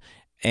boxes,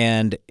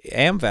 and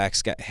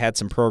AMVAC's had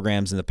some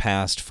programs in the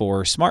past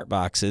for smart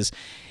boxes,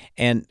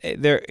 and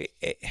there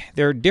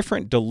are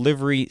different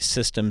delivery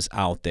systems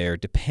out there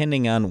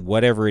depending on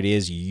whatever it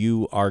is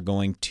you are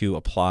going to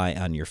apply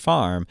on your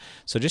farm.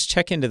 So just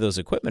check into those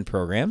equipment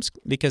programs,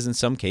 because in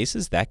some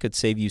cases that could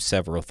save you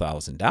several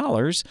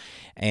 $1,000s,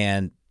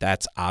 and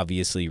that's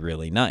obviously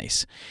really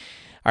nice.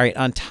 All right,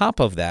 on top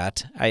of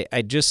that,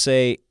 I just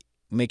say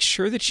make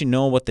sure that you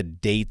know what the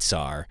dates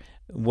are,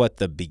 what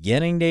the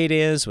beginning date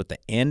is, what the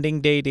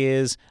ending date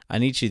is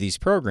on each of these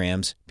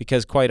programs,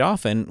 because quite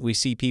often we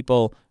see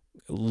people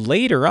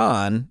later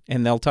on,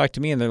 and they'll talk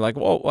to me and they're like,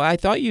 well, I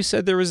thought you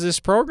said there was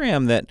this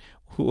program that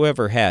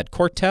whoever had,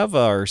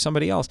 Corteva or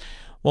somebody else.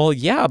 Well,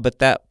 yeah, but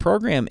that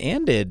program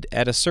ended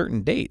at a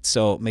certain date.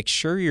 So make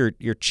sure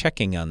you're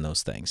checking on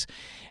those things.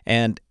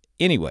 And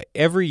anyway,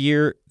 every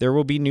year there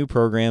will be new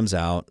programs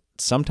out.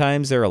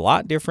 Sometimes they're a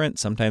lot different.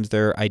 Sometimes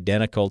they're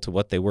identical to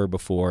what they were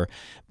before.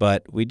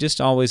 But we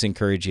just always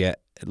encourage you,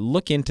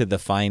 look into the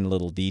fine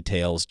little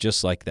details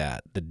just like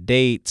that. The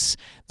dates,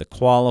 the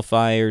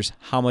qualifiers,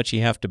 how much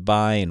you have to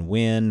buy and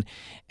when,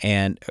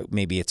 and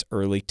maybe it's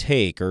early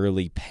take,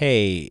 early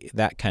pay,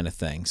 that kind of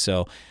thing.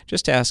 So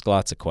just ask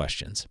lots of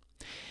questions.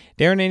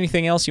 Darren,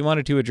 anything else you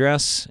wanted to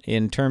address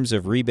in terms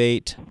of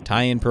rebate,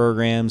 tie-in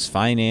programs,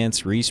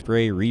 finance,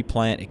 respray,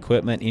 replant,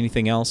 equipment,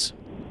 anything else?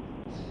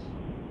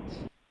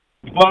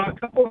 Well, a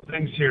couple of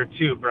things here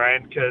too,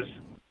 Brian, because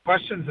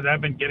questions that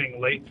I've been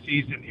getting late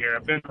season here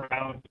have been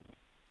around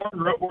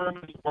corn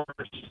rootworm is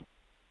worse.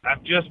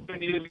 I've just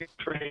been using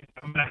trade.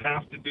 I'm going to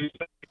have to do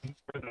something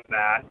more than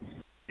that.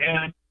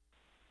 And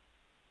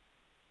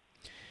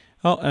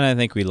I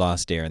think we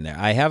lost Darren there.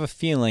 I have a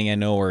feeling I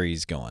know where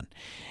he's going.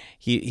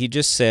 He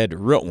just said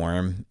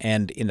rootworm,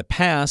 and in the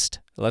past,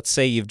 let's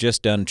say you've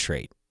just done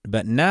trait,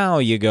 but now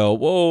you go,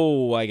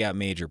 whoa, I got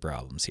major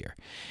problems here.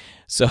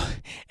 So,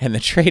 and the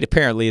trait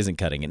apparently isn't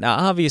cutting it. Now,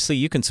 obviously,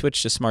 you can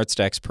switch to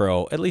SmartStax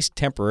Pro, at least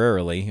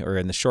temporarily or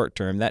in the short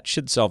term. That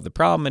should solve the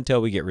problem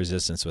until we get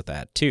resistance with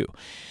that too.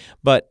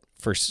 But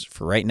for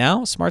right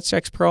now,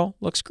 SmartStax Pro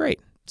looks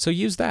great, so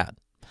use that.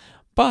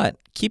 But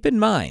keep in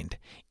mind,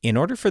 in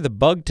order for the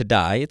bug to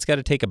die, it's got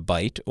to take a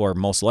bite, or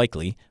most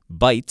likely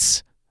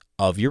bites,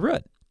 of your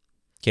root.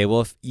 Okay,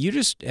 well, if you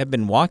just have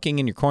been walking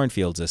in your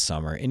cornfields this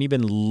summer and you've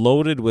been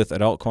loaded with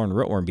adult corn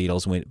rootworm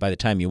beetles by the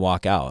time you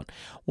walk out,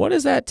 what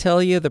does that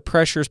tell you the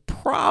pressure's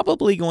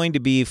probably going to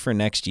be for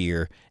next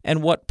year?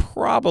 And what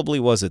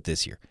probably was it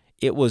this year?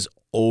 It was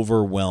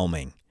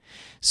overwhelming.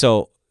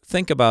 So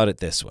think about it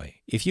this way.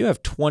 If you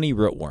have 20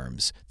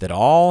 rootworms that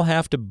all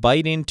have to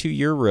bite into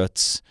your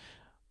roots,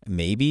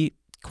 maybe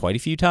quite a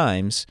few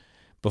times,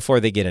 before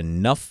they get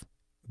enough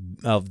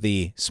of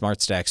the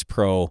SmartStax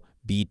Pro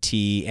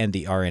BT and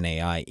the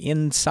RNAi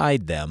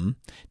inside them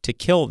to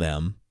kill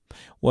them,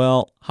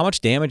 well, how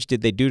much damage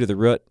did they do to the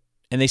root?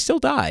 And they still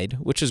died,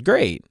 which is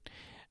great.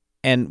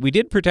 And we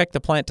did protect the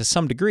plant to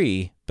some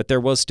degree, but there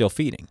was still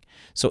feeding.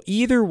 So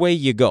either way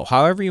you go,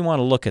 however you want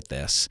to look at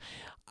this,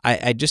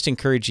 I just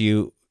encourage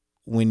you,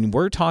 when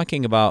we're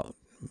talking about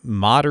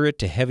moderate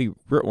to heavy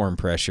rootworm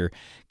pressure,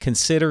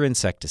 consider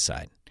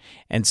insecticide.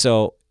 And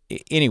so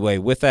anyway,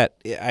 with that,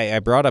 I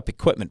brought up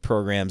equipment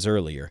programs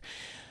earlier.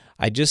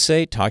 I just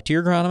say talk to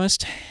your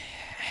agronomist,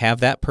 have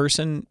that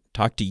person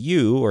talk to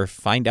you or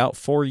find out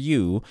for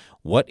you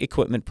what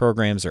equipment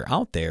programs are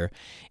out there,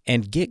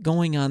 and get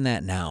going on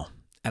that now.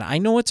 And I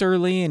know it's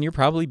early and you're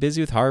probably busy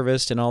with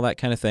harvest and all that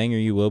kind of thing, or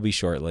you will be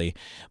shortly,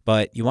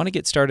 but you want to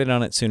get started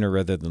on it sooner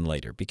rather than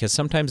later, because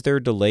sometimes there are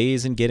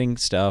delays in getting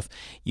stuff.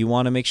 You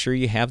want to make sure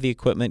you have the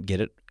equipment,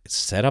 get it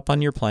set up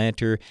on your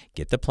planter,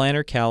 get the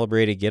planter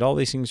calibrated, get all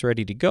these things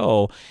ready to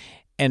go,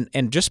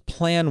 and just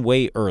plan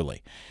way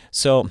early.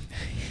 So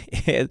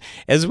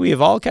as we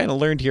have all kind of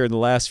learned here in the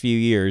last few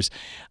years,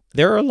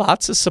 there are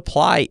lots of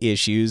supply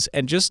issues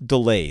and just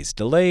delays,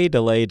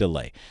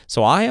 delay.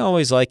 So I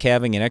always like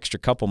having an extra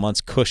couple months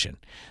cushion.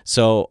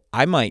 So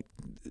I might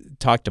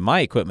talk to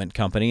my equipment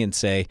company and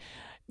say,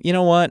 you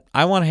know what,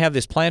 I want to have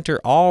this planter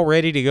all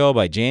ready to go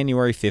by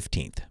January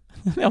 15th.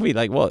 They'll be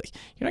like, well,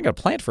 you're not going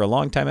to plant for a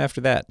long time after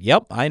that.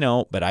 Yep, I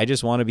know, but I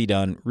just want to be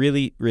done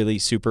really, really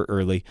super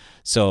early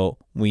so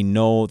we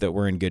know that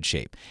we're in good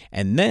shape.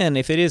 And then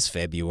if it is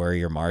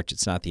February or March,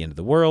 it's not the end of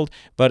the world,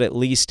 but at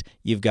least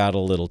you've got a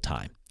little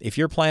time. If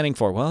you're planning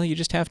for, well, you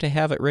just have to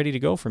have it ready to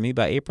go for me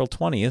by April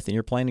 20th and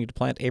you're planning to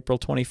plant April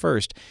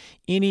 21st,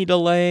 any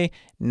delay,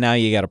 now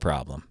you got a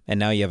problem. And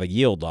now you have a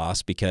yield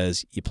loss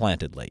because you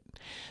planted late.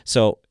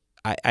 So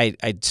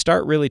I'd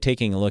start really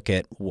taking a look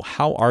at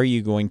how are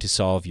you going to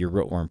solve your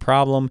rootworm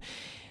problem.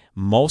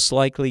 Most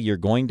likely you're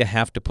going to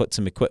have to put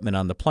some equipment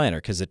on the planter,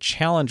 because the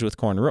challenge with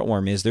corn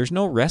rootworm is there's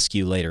no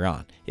rescue later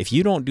on. If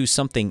you don't do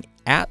something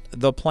at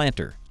the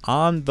planter,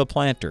 on the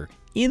planter,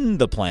 in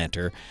the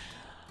planter,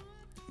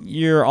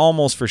 you're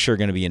almost for sure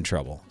going to be in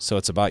trouble. So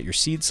it's about your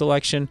seed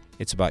selection.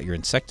 It's about your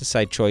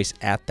insecticide choice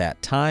at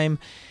that time.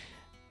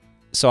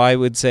 So I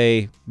would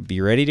say be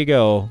ready to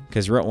go,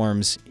 because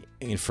rootworms,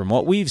 from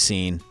what we've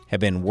seen, have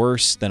been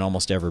worse than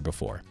almost ever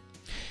before.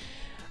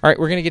 All right,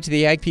 we're going to get to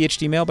the Ag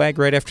PhD mailbag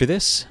right after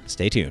this.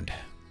 Stay tuned.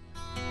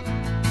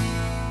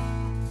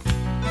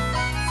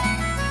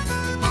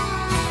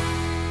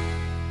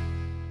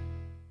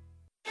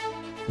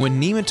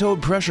 When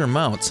nematode pressure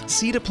mounts,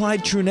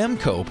 seed-applied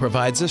Trunemco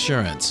provides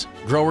assurance.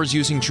 Growers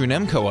using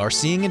Trunemco are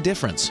seeing a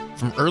difference.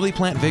 From early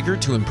plant vigor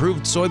to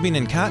improved soybean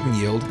and cotton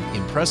yield,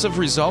 impressive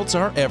results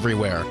are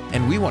everywhere,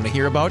 and we want to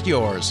hear about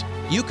yours.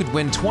 You could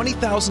win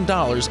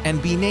 $20,000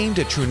 and be named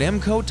a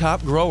Trunemco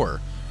Top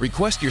Grower.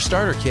 Request your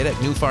starter kit at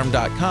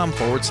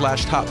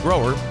newfarm.com/top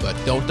grower, but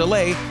don't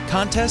delay.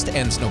 Contest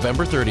ends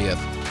November 30th.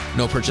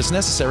 No purchase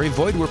necessary,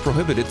 void where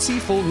prohibited. See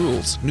full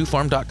rules.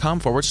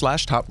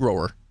 newfarm.com/top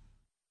grower.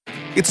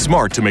 It's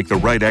smart to make the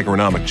right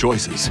agronomic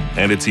choices,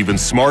 and it's even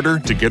smarter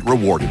to get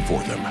rewarded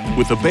for them.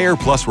 With the Bayer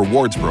Plus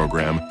Rewards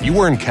program,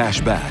 you earn cash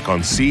back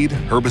on seed,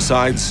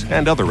 herbicides,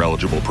 and other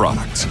eligible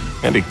products.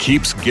 And it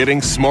keeps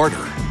getting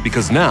smarter,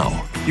 because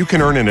now you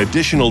can earn an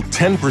additional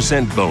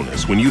 10%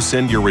 bonus when you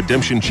send your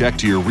redemption check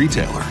to your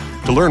retailer.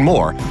 To learn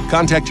more,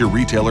 contact your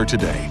retailer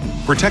today.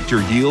 Protect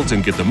your yields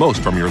and get the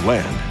most from your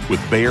land with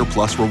Bayer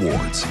Plus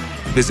Rewards.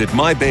 Visit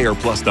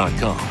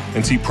mybayerplus.com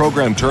and see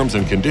program terms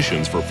and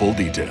conditions for full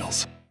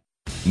details.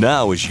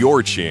 Now is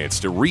your chance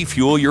to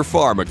refuel your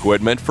farm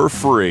equipment for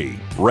free.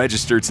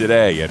 Register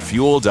today at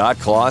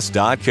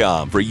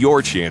fuel.claas.com for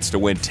your chance to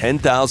win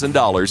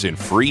 $10,000 in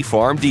free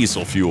farm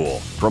diesel fuel.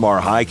 From our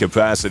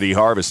high-capacity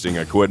harvesting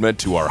equipment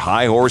to our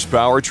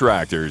high-horsepower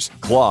tractors,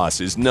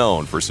 Claas is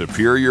known for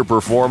superior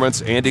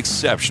performance and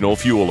exceptional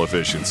fuel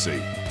efficiency.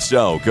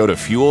 So go to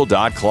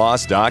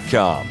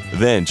fuel.claas.com.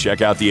 Then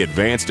check out the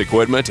advanced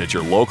equipment at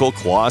your local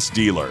Claas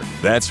dealer.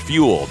 That's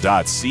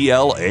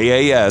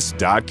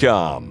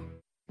fuel.claas.com.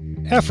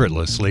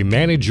 Effortlessly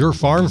manage your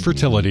farm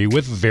fertility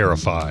with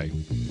Verify.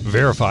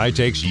 Verify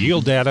takes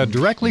yield data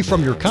directly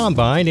from your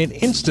combine and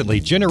instantly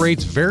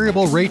generates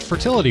variable rate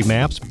fertility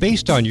maps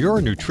based on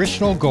your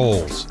nutritional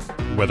goals.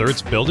 Whether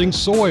it's building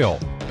soil,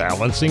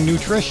 balancing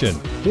nutrition,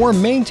 or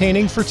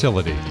maintaining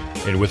fertility.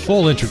 And with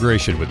full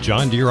integration with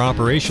John Deere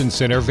Operations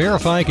Center,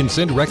 Verify can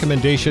send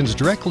recommendations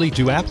directly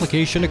to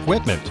application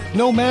equipment,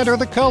 no matter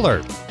the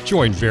color.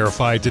 Join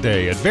Verify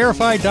today at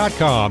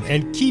verify.com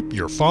and keep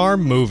your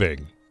farm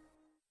moving.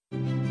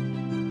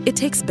 It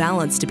takes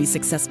balance to be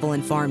successful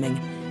in farming.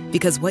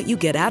 because what you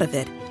get out of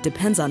it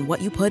depends on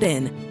what you put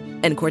in.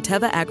 And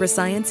Corteva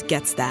Agriscience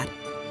gets that.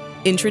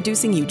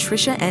 Introducing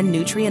Utrisha N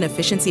Nutrient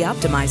Efficiency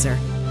Optimizer,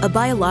 a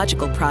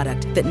biological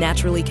product that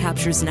naturally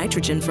captures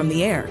nitrogen from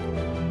the air.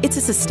 It's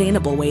a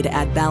sustainable way to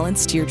add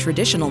balance to your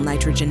traditional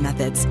nitrogen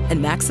methods and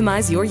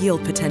maximize your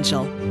yield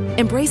potential.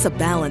 Embrace a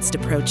balanced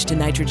approach to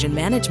nitrogen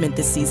management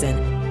this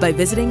season by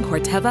visiting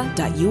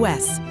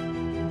Corteva.us.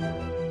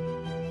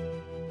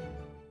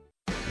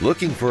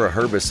 Looking for a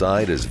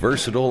herbicide as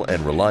versatile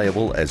and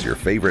reliable as your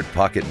favorite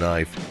pocket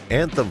knife?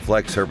 Anthem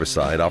Flex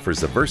herbicide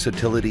offers the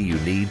versatility you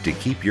need to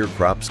keep your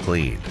crops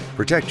clean.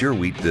 Protect your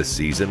wheat this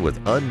season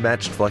with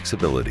unmatched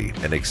flexibility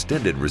and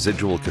extended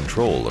residual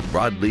control of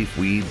broadleaf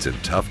weeds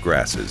and tough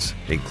grasses,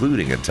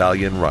 including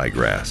Italian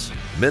ryegrass.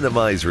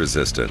 Minimize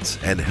resistance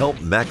and help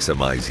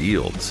maximize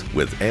yields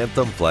with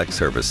Anthem Flex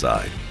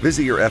herbicide.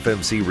 Visit your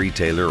FMC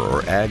retailer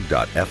or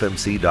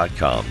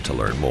ag.fmc.com to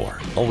learn more.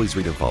 Always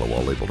read and follow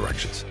all label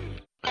directions.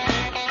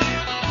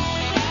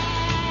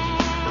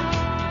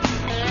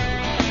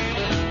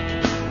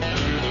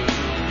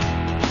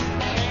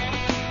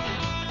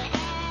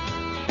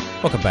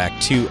 Welcome back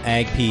to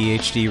Ag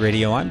PhD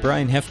Radio. I'm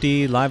Brian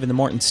Hefty, live in the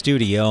Morton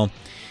studio.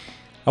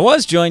 I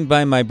was joined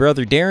by my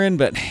brother Darren,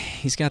 but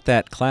he's got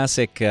that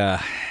classic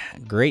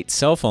great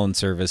cell phone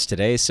service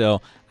today,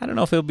 so I don't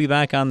know if he'll be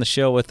back on the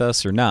show with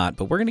us or not,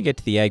 but we're going to get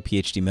to the Ag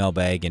PhD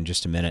mailbag in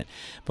just a minute.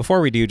 Before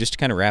we do, just to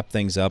kind of wrap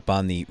things up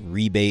on the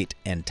rebate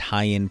and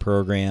tie-in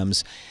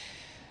programs,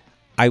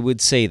 I would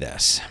say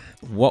this.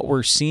 What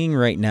we're seeing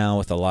right now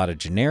with a lot of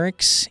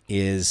generics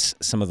is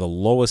some of the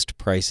lowest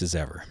prices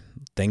ever.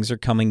 Things are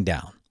coming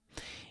down.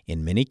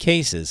 In many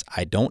cases,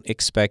 I don't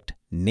expect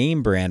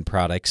name brand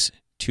products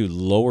to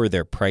lower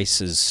their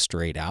prices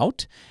straight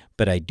out,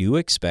 but I do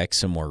expect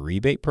some more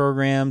rebate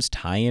programs,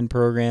 tie-in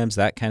programs,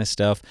 that kind of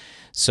stuff,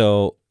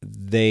 so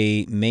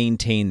they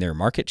maintain their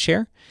market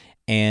share,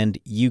 and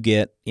you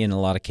get, in a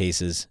lot of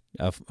cases,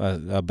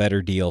 a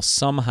better deal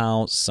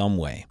somehow, some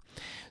way.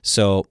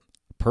 So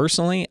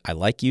personally, I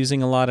like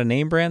using a lot of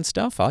name brand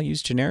stuff. I'll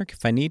use generic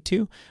if I need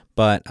to,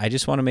 but I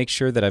just want to make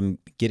sure that I'm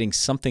getting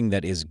something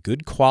that is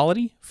good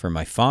quality for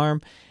my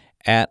farm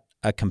at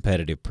a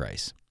competitive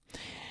price.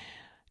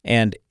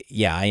 And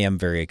yeah, I am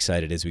very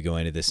excited as we go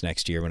into this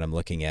next year when I'm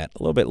looking at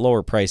a little bit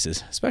lower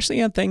prices,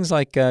 especially on things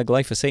like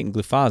glyphosate and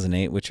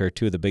glufosinate, which are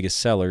two of the biggest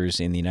sellers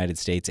in the United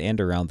States and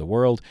around the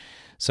world.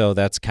 So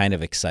that's kind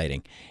of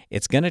exciting.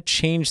 It's going to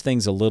change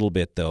things a little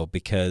bit, though,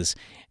 because,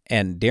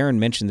 and Darren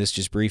mentioned this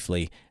just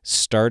briefly,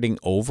 starting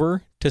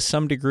over to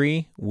some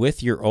degree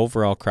with your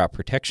overall crop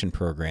protection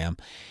program,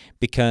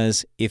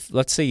 because if,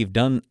 let's say, you've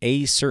done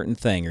a certain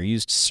thing or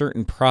used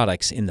certain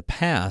products in the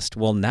past,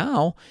 well,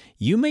 now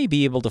you may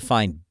be able to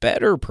find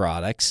better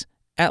products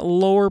at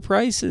lower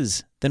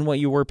prices than what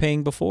you were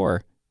paying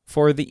before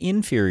for the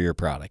inferior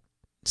product.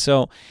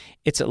 So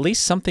it's at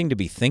least something to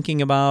be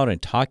thinking about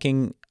and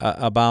talking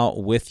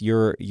about with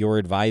your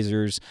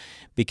advisors,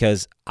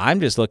 because I'm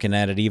just looking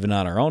at it even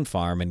on our own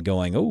farm and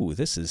going, oh,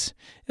 it's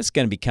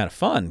going to be kind of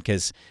fun,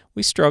 because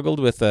we struggled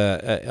with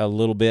a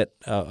little bit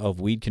of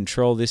weed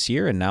control this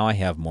year, and now I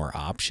have more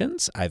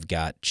options. I've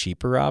got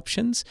cheaper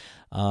options.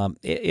 I'm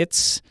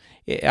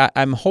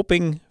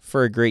hoping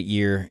for a great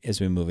year as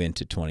we move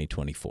into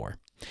 2024.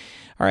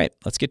 All right,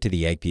 let's get to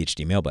the Ag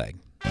PhD mailbag.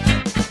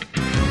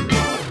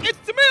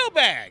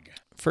 Bag.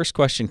 First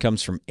question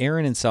comes from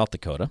Aaron in South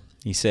Dakota.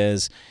 He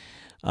says,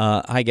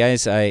 hi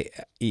guys,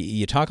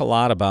 you talk a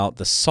lot about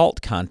the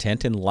salt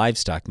content in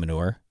livestock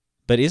manure,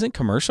 but isn't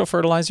commercial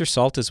fertilizer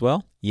salt as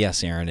well?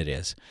 Yes, Aaron, it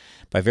is.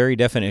 By very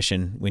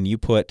definition, when you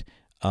put,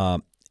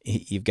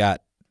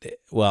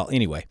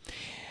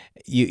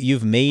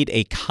 you've made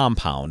a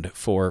compound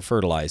for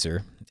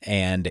fertilizer,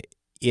 and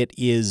it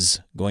is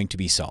going to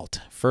be salt.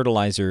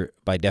 Fertilizer,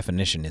 by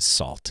definition, is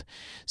salt.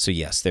 So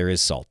yes, there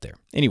is salt there.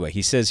 Anyway,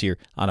 he says here,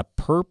 on a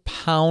per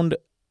pound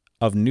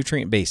of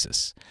nutrient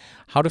basis,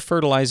 how do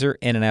fertilizer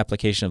and an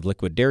application of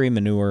liquid dairy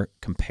manure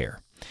compare?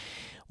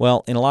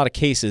 Well, in a lot of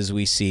cases,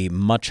 we see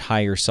much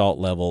higher salt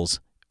levels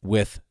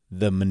with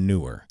the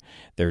manure.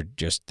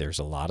 There's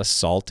a lot of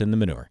salt in the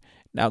manure.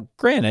 Now,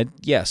 granted,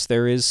 yes,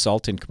 there is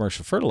salt in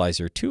commercial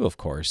fertilizer too, of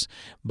course,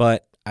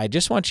 but I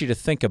just want you to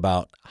think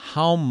about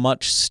how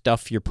much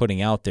stuff you're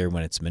putting out there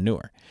when it's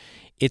manure.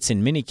 It's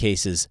in many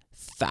cases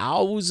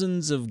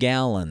thousands of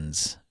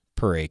gallons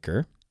per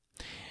acre.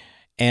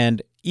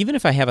 And even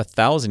if I have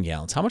 1,000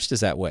 gallons, how much does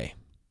that weigh?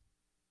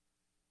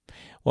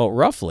 Well,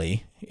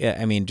 roughly,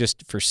 I mean,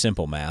 just for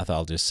simple math,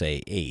 I'll just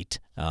say 8.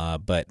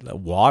 But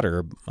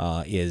water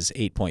is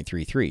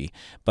 8.33.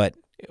 But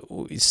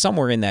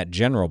somewhere in that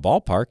general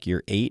ballpark,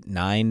 you're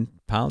 8-9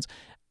 pounds.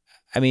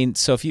 I mean,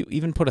 so if you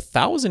even put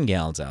 1,000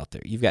 gallons out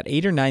there, you've got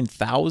 8,000 or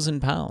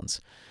 9,000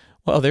 pounds.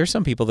 Well, there's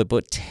some people that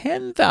put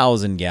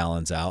 10,000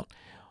 gallons out.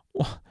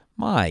 Well,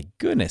 my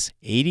goodness,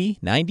 80,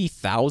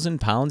 90,000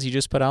 pounds you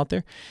just put out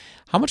there.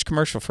 How much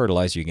commercial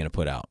fertilizer are you going to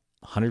put out?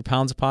 100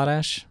 pounds of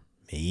potash?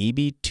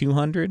 Maybe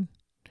 200?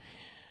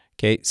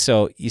 Okay,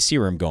 so you see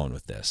where I'm going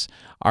with this.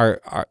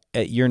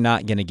 You're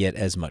not going to get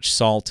as much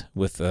salt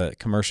with a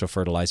commercial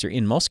fertilizer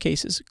in most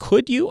cases.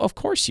 Could you? Of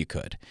course you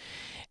could.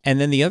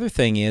 And then the other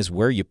thing is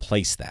where you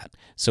place that.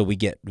 So we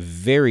get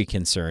very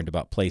concerned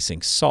about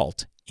placing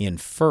salt in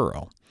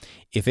furrow.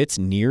 If it's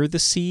near the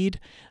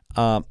seed,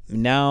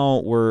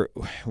 now we're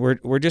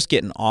just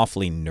getting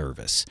awfully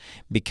nervous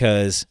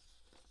because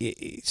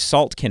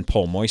salt can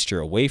pull moisture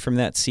away from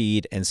that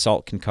seed, and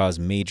salt can cause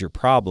major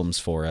problems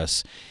for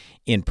us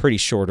in pretty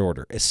short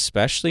order,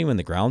 especially when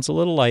the ground's a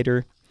little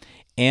lighter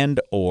and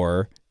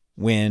or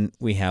when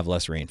we have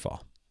less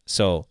rainfall.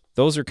 So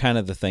those are kind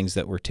of the things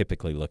that we're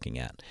typically looking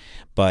at.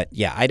 But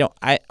yeah, I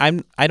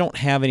don't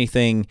have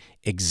anything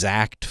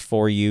exact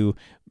for you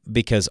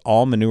because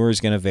all manure is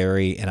going to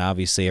vary, and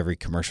obviously every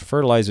commercial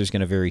fertilizer is going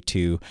to vary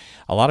too.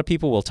 A lot of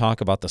people will talk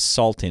about the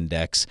salt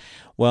index.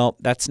 Well,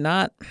 that's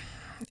not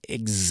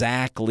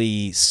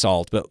exactly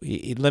salt, but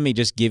let me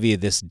just give you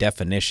this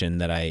definition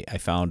that I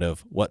found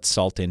of what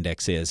salt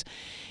index is.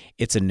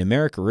 It's a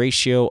numeric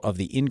ratio of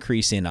the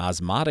increase in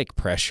osmotic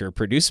pressure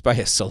produced by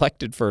a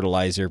selected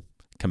fertilizer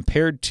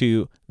compared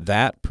to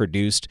that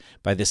produced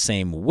by the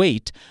same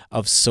weight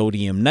of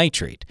sodium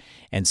nitrate.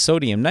 And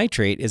sodium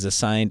nitrate is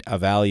assigned a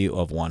value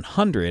of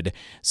 100,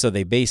 so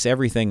they base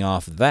everything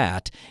off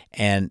that,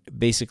 and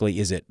basically,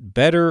 is it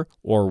better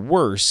or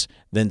worse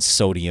than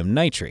sodium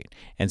nitrate?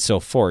 And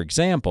so, for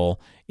example,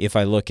 if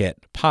I look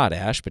at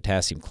potash,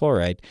 potassium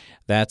chloride,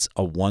 that's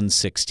a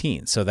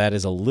 1/16. So that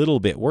is a little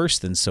bit worse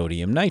than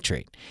sodium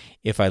nitrate.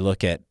 If I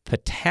look at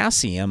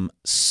potassium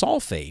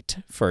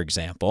sulfate, for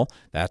example,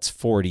 that's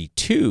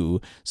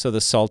 42. So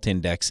the salt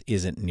index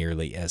isn't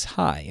nearly as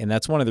high. And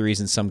that's one of the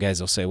reasons some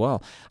guys will say,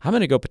 well, I'm going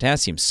to go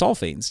potassium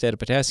sulfate instead of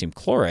potassium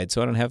chloride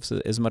so I don't have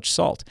as much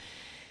salt.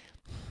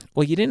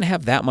 Well, you didn't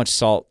have that much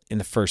salt in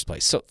the first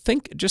place. So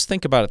just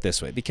think about it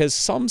this way, because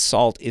some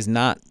salt it's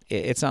not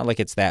like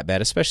it's that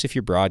bad, especially if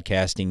you're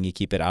broadcasting, you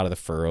keep it out of the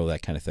furrow,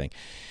 that kind of thing.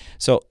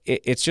 So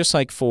it's just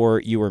like for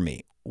you or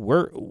me.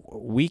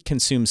 We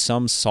consume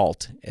some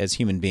salt as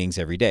human beings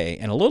every day,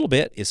 and a little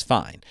bit is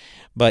fine.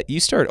 But you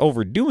start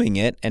overdoing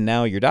it, and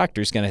now your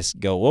doctor's going to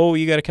go, oh,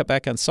 you got to cut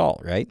back on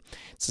salt, right?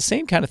 It's the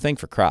same kind of thing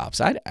for crops.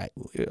 A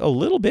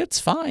little bit's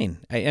fine.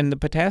 And the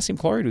potassium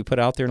chloride we put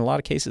out there in a lot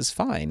of cases is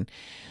fine.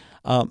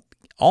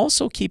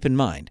 Also keep in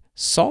mind,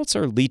 salts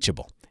are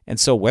leachable. And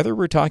so whether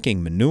we're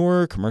talking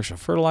manure, commercial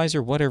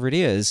fertilizer, whatever it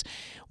is,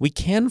 we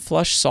can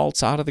flush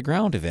salts out of the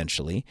ground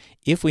eventually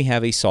if we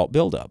have a salt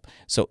buildup.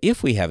 So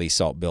if we have a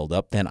salt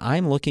buildup, then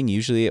I'm looking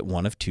usually at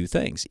one of two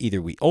things.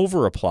 Either we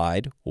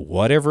over-applied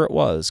whatever it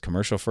was,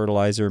 commercial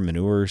fertilizer,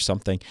 manure,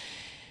 something,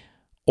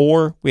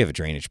 or we have a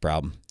drainage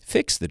problem.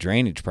 Fix the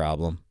drainage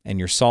problem, and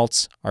your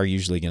salts are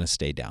usually going to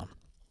stay down.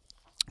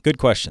 Good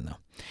question, though.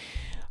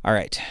 All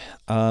right.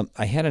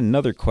 I had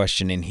another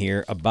question in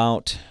here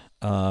about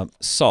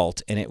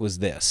salt, and it was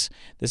this.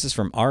 This is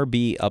from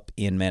RB up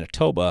in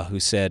Manitoba, who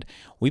said,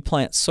 we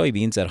plant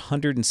soybeans at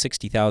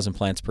 160,000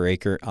 plants per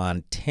acre on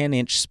a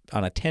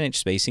 10-inch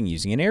spacing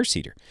using an air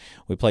seeder.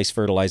 We place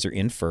fertilizer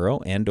in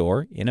furrow and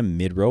or in a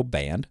mid-row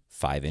band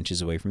 5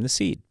 inches away from the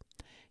seed.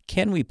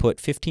 Can we put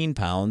 15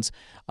 pounds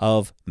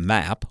of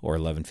MAP, or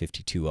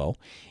 1152O,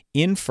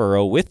 in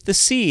furrow with the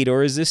seed,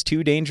 or is this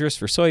too dangerous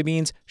for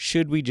soybeans?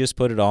 Should we just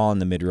put it all in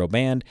the mid-row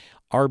band?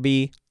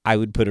 RB, I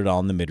would put it all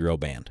in the mid-row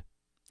band.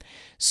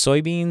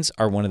 Soybeans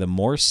are one of the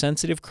more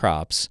sensitive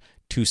crops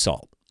to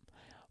salt.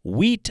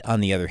 Wheat, on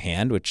the other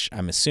hand, which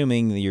I'm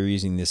assuming that you're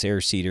using this air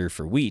seeder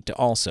for wheat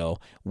also,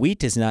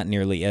 wheat is not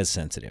nearly as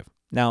sensitive.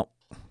 Now,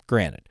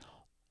 granted,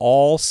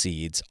 all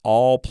seeds,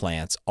 all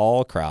plants,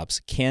 all crops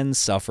can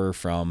suffer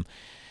from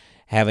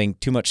having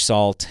too much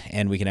salt,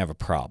 and we can have a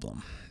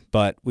problem.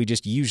 But we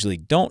just usually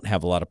don't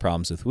have a lot of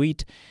problems with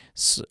wheat.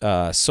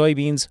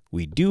 Soybeans,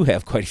 we do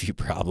have quite a few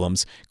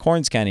problems.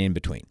 Corn's kind of in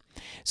between.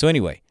 So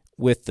anyway,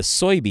 with the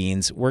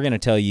soybeans, we're going to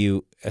tell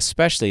you,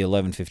 especially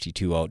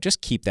 1152O,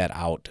 just keep that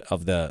out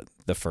of the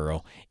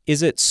furrow.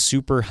 Is it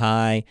super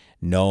high?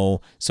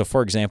 No. So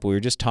for example, we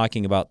were just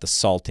talking about the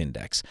salt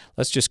index.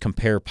 Let's just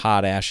compare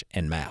potash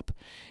and MAP.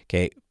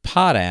 Okay,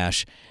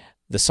 potash,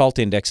 the salt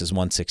index is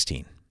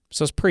 116.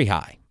 So it's pretty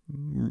high.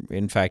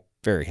 In fact,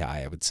 very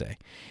high, I would say.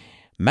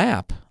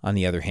 MAP, on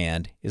the other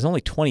hand, is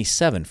only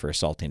 27 for a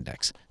salt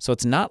index. So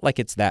it's not like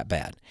it's that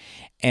bad.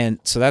 And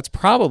so that's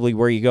probably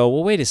where you go,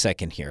 well, wait a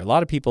second here. A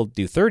lot of people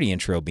do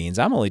 30-inch row beans.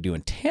 I'm only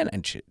doing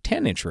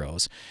 10-inch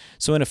rows.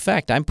 So in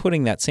effect, I'm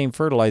putting that same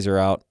fertilizer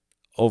out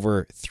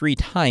over 3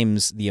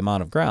 times the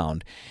amount of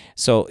ground.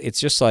 So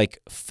it's just like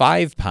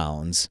 5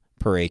 pounds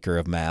per acre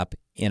of MAP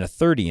in a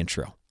 30-inch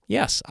row.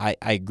 Yes, I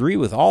agree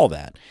with all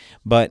that,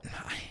 but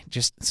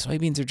just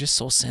soybeans are just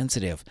so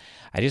sensitive.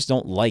 I just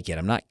don't like it.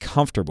 I'm not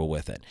comfortable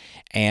with it.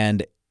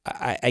 And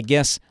I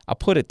guess I'll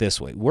put it this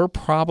way. We're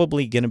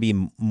probably going to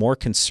be more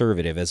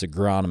conservative as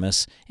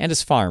agronomists and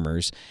as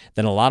farmers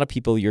than a lot of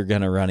people you're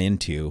going to run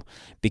into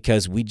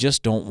because we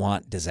just don't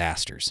want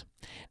disasters.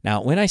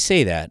 Now, when I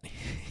say that,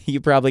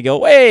 you probably go,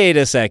 wait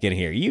a second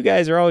here. You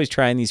guys are always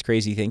trying these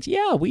crazy things.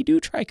 Yeah, we do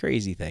try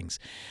crazy things,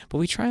 but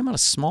we try them on a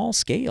small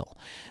scale.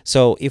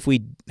 So if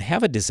we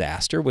have a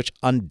disaster, which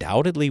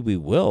undoubtedly we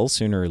will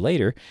sooner or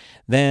later,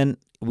 then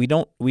we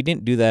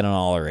didn't do that on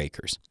all our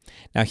acres.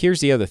 Now,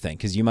 here's the other thing,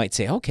 because you might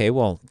say, okay,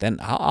 well, then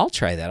I'll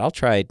try that. I'll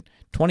try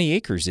 20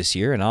 acres this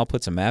year, and I'll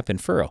put some MAP in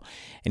furrow.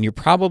 And you're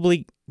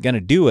probably going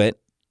to do it.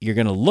 You're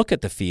going to look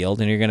at the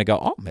field, and you're going to go,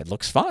 oh, it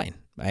looks fine.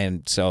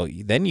 And so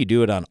then you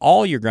do it on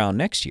all your ground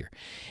next year.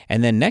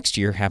 And then next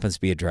year happens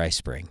to be a dry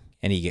spring,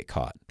 and you get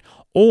caught.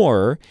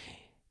 Or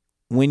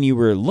when you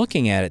were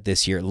looking at it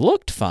this year, it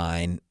looked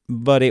fine,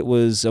 but it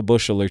was a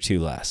bushel or two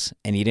less,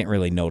 and you didn't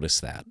really notice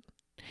that.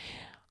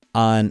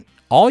 On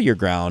all your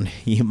ground,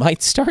 you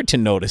might start to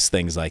notice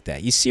things like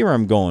that. You see where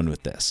I'm going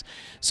with this.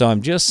 So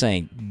I'm just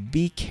saying,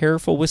 be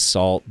careful with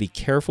salt, be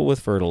careful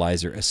with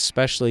fertilizer,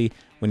 especially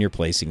when you're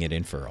placing it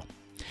in furrow.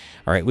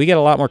 All right, we got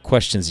a lot more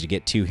questions to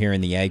get to here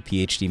in the Ag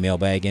PhD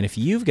mailbag, and if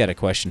you've got a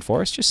question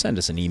for us, just send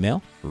us an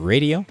email,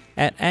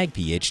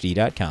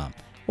 radio@agphd.com.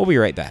 We'll be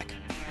right back.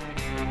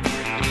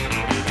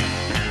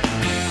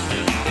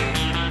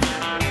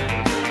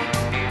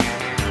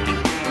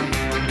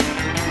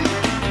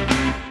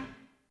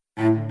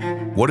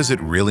 What does it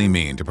really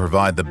mean to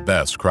provide the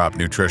best crop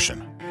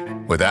nutrition?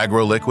 With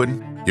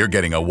AgroLiquid, you're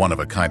getting a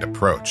one-of-a-kind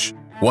approach,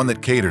 one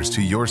that caters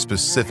to your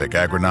specific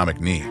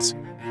agronomic needs.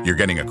 You're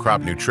getting a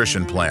crop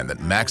nutrition plan that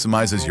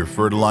maximizes your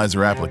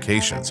fertilizer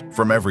applications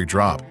from every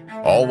drop,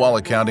 all while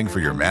accounting for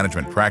your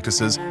management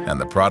practices and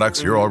the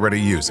products you're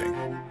already using.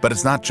 But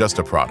it's not just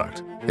a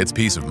product. It's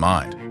peace of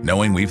mind,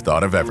 knowing we've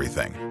thought of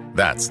everything.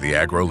 That's the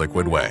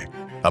AgroLiquid way.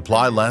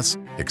 Apply less,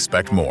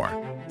 expect more.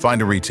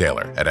 Find a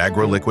retailer at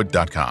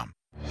agroliquid.com.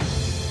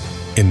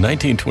 In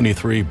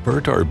 1923,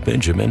 Bert R.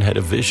 Benjamin had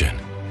a vision,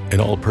 an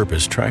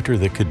all-purpose tractor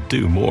that could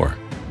do more.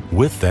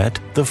 With that,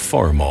 the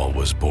Farmall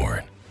was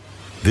born.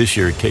 This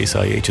year, Case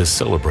IH is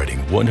celebrating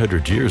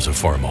 100 years of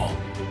Farmall.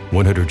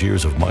 100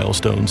 years of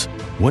milestones,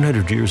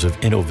 100 years of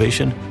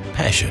innovation,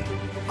 passion,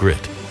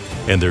 grit.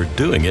 And they're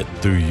doing it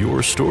through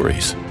your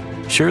stories.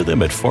 Share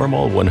them at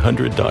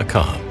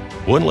farmall100.com.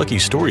 One lucky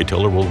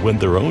storyteller will win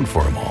their own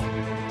Farmall,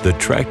 the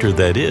tractor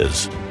that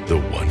is the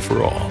one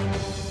for all.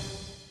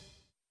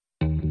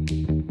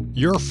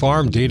 Your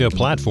farm data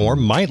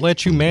platform might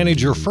let you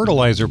manage your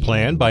fertilizer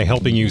plan by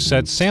helping you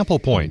set sample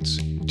points,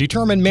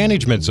 determine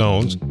management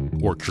zones,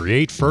 or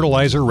create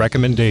fertilizer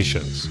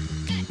recommendations.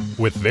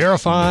 With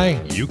Verify,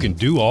 you can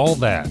do all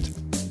that.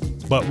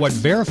 But what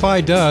Verify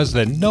does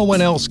that no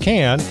one else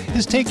can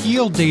is take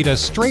yield data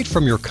straight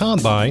from your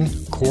combine,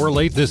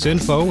 correlate this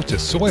info to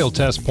soil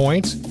test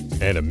points,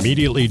 and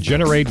immediately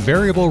generate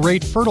variable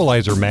rate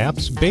fertilizer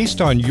maps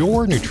based on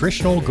your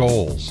nutritional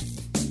goals.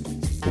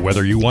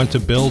 Whether you want to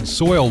build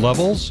soil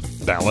levels,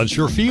 balance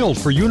your field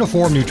for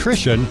uniform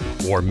nutrition,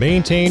 or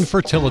maintain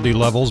fertility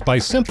levels by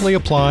simply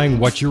applying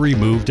what you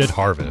removed at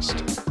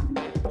harvest.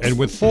 And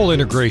with full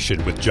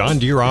integration with John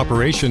Deere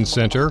Operations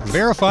Center,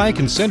 Verify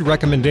can send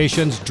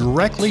recommendations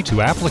directly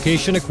to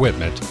application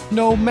equipment,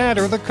 no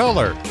matter the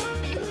color.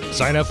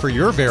 Sign up for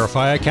your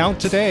Verify account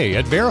today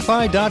at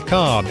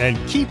verify.com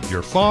and keep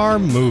your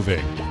farm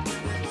moving.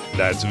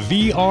 That's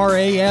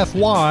VRAFY.com.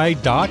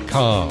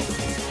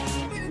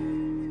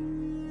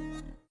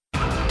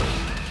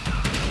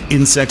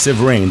 Insects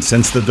have reigned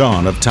since the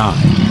dawn of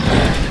time,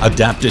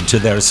 adapted to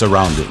their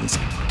surroundings,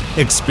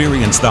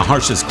 experienced the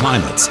harshest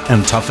climates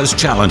and toughest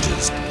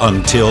challenges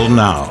until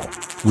now.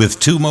 With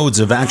 2 modes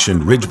of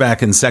action,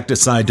 Ridgeback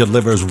insecticide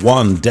delivers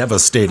one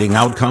devastating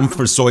outcome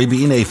for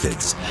soybean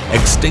aphids: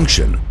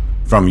 extinction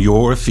from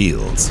your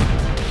fields.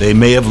 They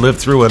may have lived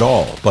through it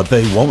all, but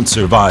they won't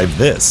survive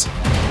this.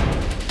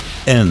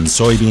 End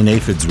soybean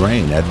aphids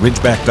reign at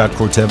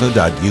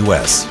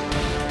ridgeback.corteva.us.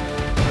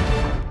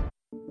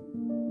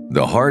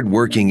 The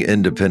hard-working,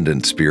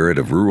 independent spirit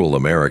of rural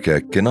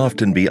America can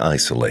often be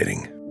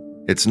isolating.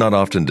 It's not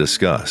often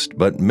discussed,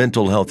 but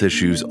mental health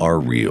issues are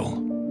real.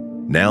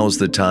 Now's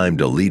the time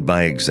to lead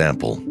by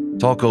example,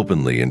 talk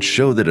openly, and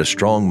show that a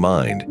strong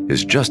mind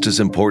is just as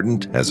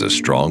important as a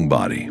strong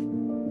body.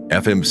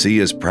 FMC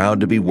is proud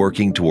to be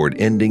working toward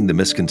ending the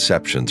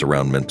misconceptions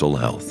around mental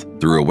health.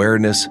 Through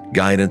awareness,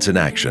 guidance, and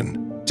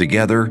action,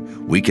 together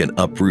we can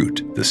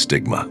uproot the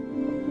stigma.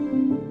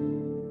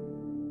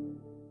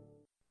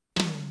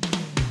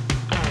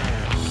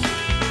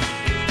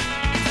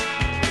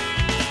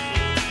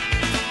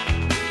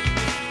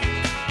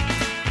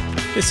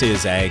 This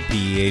is Ag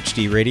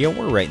PhD Radio.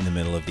 We're right in the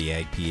middle of the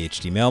Ag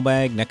PhD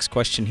mailbag. Next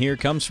question here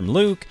comes from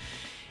Luke.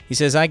 He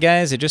says, hi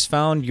guys, I just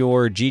found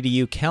your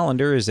GDU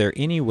calendar. Is there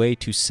any way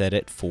to set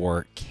it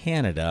for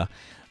Canada?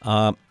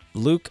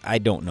 Luke, I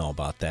don't know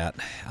about that.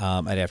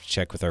 I'd have to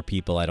check with our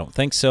people. I don't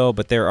think so,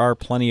 but there are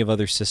plenty of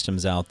other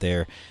systems out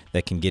there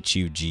that can get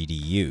you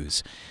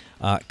GDUs.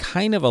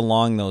 Kind of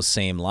along those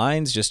same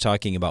lines, just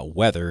talking about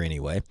weather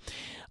anyway.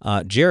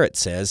 Jarrett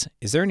says,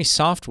 is there any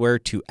software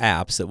to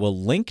apps that will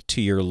link to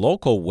your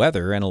local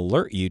weather and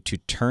alert you to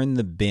turn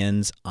the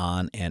bins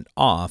on and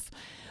off?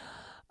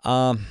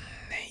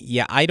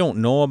 Yeah, I don't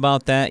know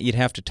about that. You'd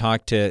have to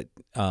talk to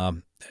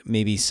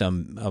maybe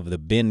some of the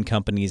bin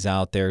companies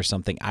out there or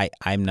something.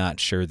 I'm not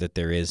sure that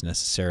there is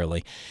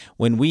necessarily.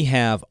 When we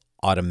have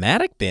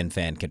automatic bin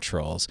fan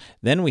controls,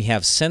 then we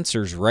have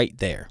sensors right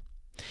there.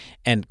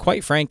 And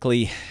quite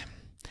frankly,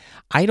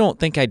 I don't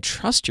think I'd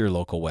trust your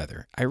local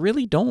weather. I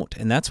really don't.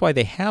 And that's why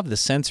they have the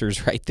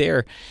sensors right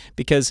there,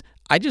 because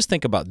I just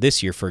think about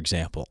this year, for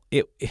example.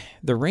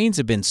 The rains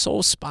have been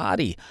so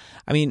spotty.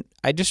 I mean,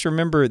 I just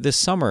remember this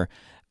summer,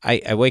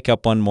 I wake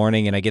up one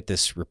morning and I get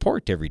this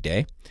report every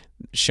day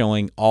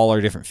showing all our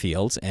different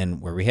fields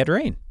and where we had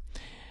rain.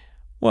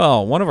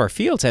 Well, one of our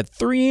fields had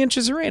 3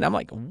 inches of rain. I'm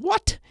like,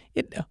 what?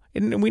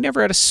 And we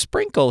never had a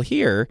sprinkle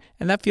here,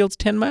 and that field's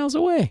 10 miles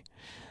away.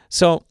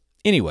 So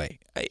anyway,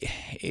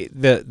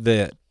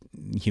 the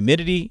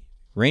humidity,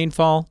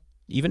 rainfall,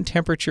 even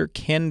temperature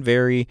can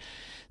vary.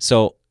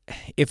 So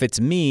if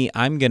it's me,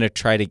 I'm going to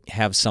try to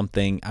have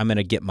something. I'm going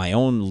to get my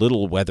own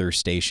little weather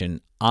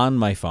station on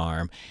my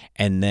farm,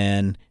 and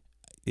then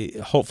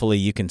hopefully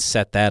you can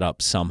set that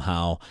up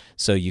somehow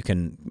so you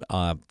can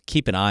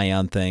keep an eye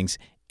on things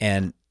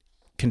and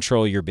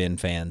control your bin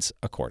fans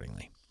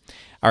accordingly.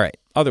 All right.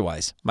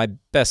 Otherwise, my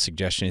best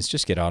suggestion is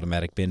just get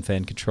automatic bin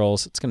fan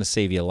controls. It's going to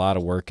save you a lot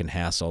of work and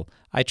hassle.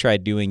 I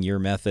tried doing your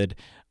method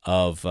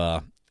of,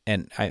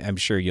 and I'm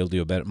sure you'll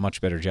do a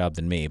much better job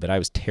than me, but I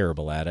was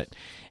terrible at it.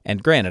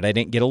 And granted, I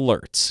didn't get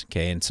alerts,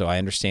 okay? And so I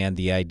understand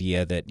the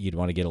idea that you'd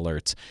want to get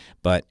alerts,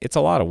 but it's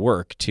a lot of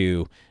work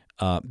to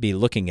be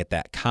looking at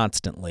that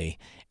constantly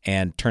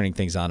and turning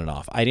things on and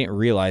off. I didn't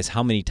realize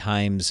how many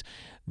times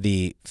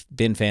the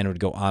bin fan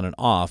would go on and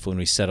off when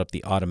we set up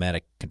the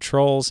automatic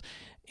controls.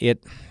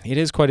 It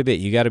is quite a bit.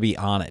 You got to be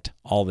on it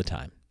all the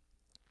time.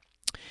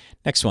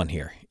 Next one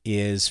here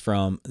is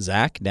from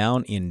Zach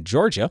down in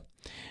Georgia.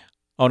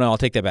 Oh, no, I'll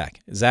take that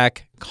back.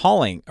 Zach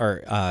calling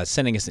or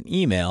sending us an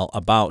email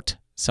about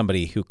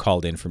somebody who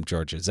called in from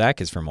Georgia.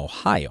 Zach is from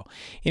Ohio.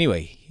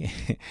 Anyway,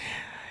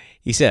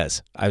 he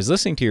says, I was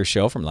listening to your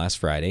show from last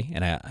Friday,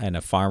 and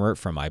a farmer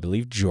from, I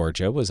believe,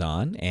 Georgia was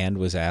on and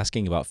was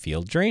asking about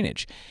field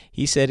drainage.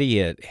 He said he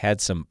had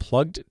some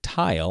plugged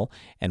tile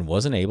and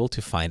wasn't able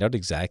to find out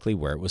exactly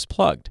where it was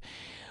plugged.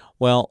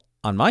 Well,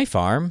 on my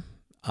farm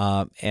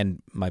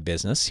and my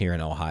business here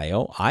in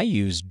Ohio, I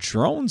use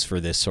drones for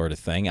this sort of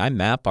thing. I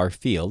map our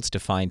fields to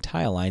find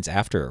tile lines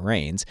after it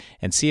rains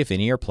and see if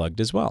any are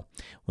plugged as well.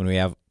 When we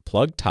have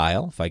plugged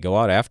tile, if I go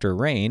out after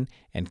rain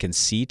and can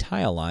see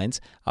tile lines,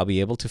 I'll be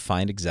able to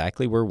find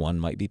exactly where one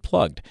might be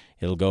plugged.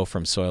 It'll go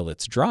from soil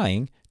that's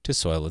drying to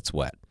soil that's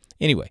wet.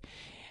 Anyway,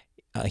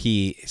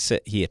 he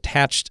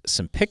attached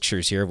some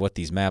pictures here of what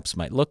these maps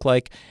might look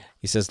like.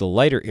 He says the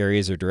lighter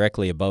areas are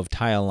directly above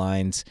tile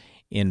lines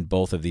in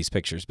both of these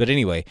pictures. But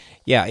anyway,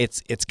 yeah,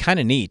 it's kind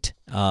of neat,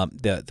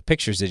 the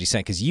pictures that he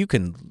sent, because you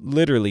can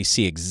literally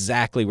see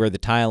exactly where the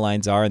tile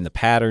lines are and the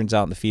patterns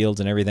out in the fields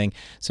and everything.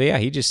 So yeah,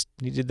 he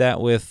did that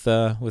with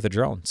a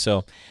drone.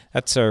 So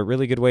that's a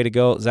really good way to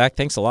go. Zach,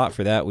 thanks a lot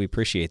for that. We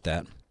appreciate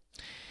that.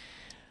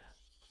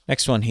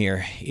 Next one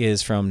here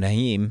is from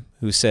Naeem,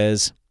 who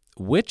says,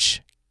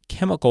 which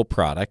chemical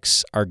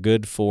products are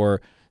good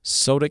for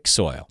sodic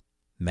soil,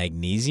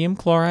 magnesium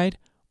chloride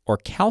or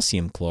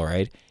calcium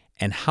chloride,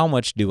 and how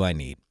much do I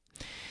need?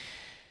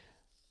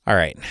 All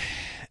right.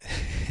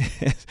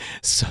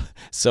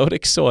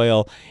 Sodic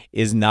soil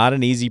is not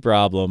an easy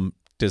problem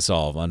to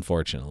solve,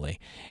 unfortunately.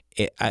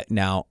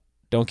 Now,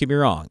 don't get me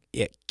wrong.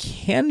 It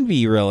can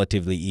be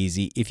relatively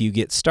easy if you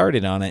get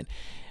started on it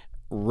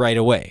right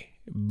away.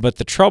 But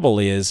the trouble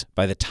is,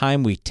 by the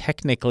time we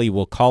technically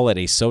will call it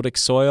a sodic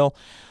soil,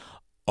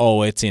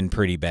 it's in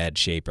pretty bad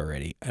shape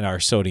already, and our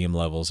sodium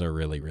levels are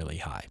really, really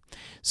high.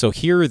 So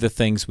here are the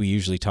things we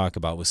usually talk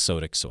about with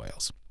sodic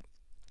soils.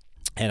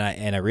 And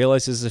I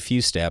realize this is a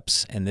few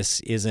steps, and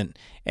this isn't,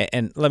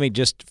 and let me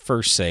just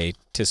first say,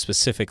 to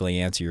specifically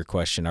answer your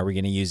question, are we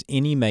going to use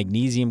any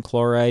magnesium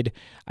chloride?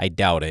 I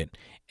doubt it.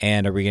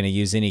 And are we going to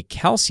use any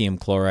calcium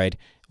chloride?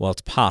 Well,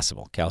 it's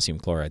possible. Calcium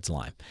chloride's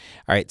lime.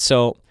 All right,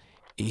 so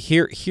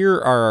here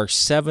are our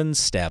 7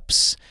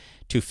 steps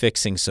to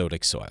fixing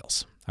sodic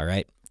soils. All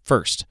right.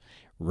 First,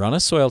 run a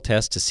soil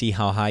test to see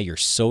how high your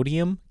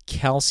sodium,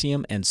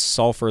 calcium, and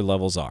sulfur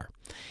levels are.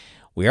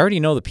 We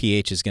already know the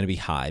pH is going to be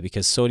high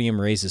because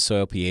sodium raises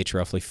soil pH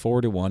roughly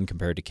 4-to-1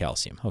 compared to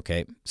calcium.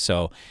 Okay,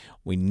 so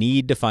we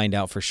need to find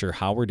out for sure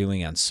how we're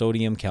doing on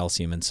sodium,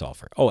 calcium, and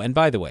sulfur. Oh, and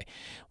by the way,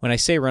 when I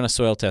say run a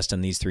soil test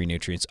on these 3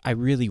 nutrients, I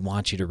really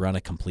want you to run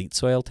a complete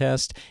soil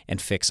test and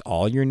fix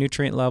all your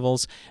nutrient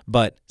levels.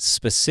 But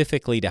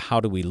specifically to how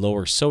do we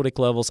lower sodic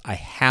levels, I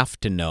have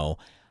to know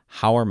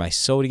how are my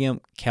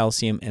sodium,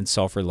 calcium, and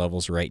sulfur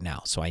levels right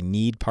now. So I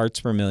need parts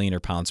per million or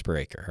pounds per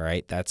acre. All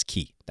right, that's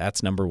key.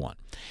 That's number 1.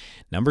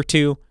 Number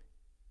 2,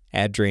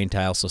 add drain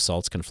tile so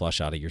salts can flush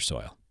out of your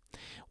soil.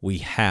 We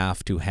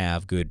have to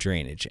have good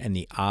drainage, and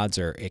the odds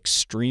are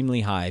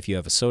extremely high. If you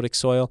have a sodic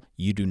soil,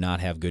 you do not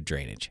have good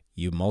drainage.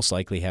 You most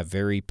likely have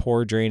very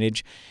poor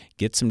drainage.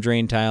 Get some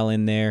drain tile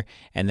in there,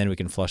 and then we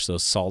can flush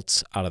those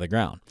salts out of the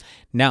ground.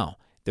 Now,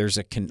 there's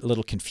a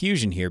little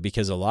confusion here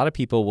because a lot of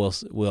people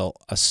will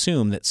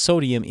assume that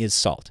sodium is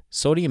salt.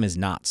 Sodium is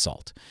not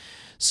salt.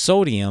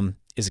 Sodium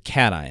is a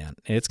cation,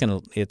 and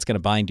it's gonna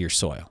bind to your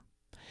soil.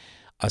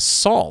 A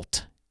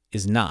salt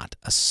is not.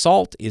 A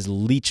salt is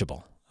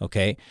leachable.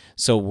 Okay,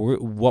 so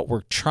what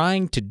we're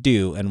trying to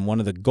do, and one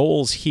of the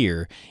goals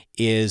here,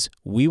 is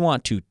we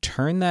want to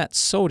turn that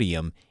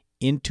sodium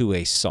into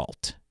a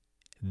salt.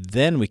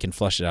 Then we can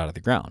flush it out of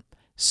the ground.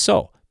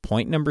 So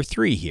point number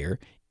 3 here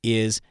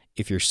is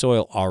if your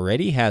soil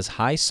already has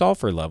high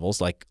sulfur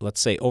levels, like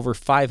let's say over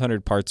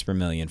 500 parts per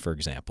million, for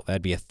example,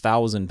 that'd be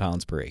 1,000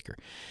 pounds per acre.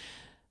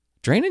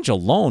 Drainage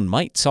alone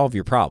might solve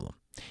your problem.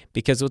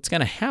 Because what's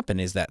going to happen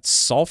is that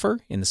sulfur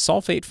in the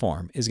sulfate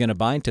form is going to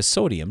bind to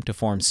sodium to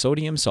form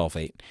sodium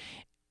sulfate.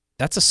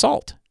 That's a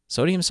salt.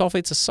 Sodium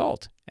sulfate's a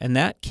salt, and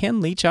that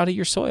can leach out of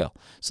your soil.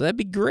 So that'd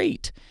be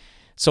great.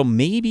 So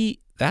maybe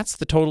that's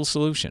the total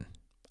solution.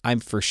 I'm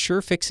for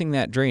sure fixing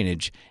that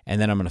drainage, and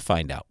then I'm going to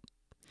find out.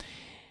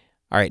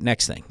 All right,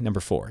 next thing, number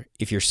 4.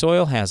 If your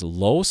soil has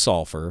low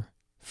sulfur,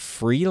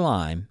 free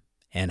lime,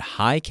 and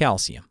high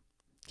calcium,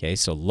 okay,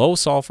 so low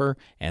sulfur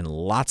and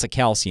lots of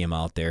calcium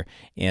out there,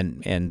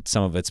 and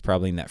some of it's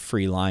probably in that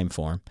free lime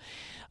form.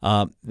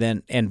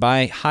 And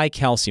by high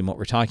calcium, what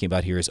we're talking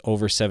about here is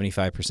over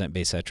 75%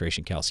 base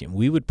saturation calcium.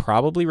 We would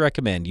probably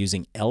recommend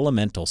using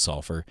elemental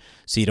sulfur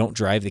so you don't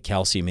drive the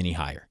calcium any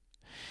higher.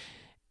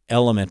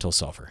 Elemental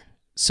sulfur.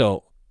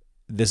 So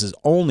this is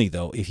only,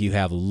 though, if you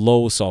have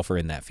low sulfur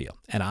in that field.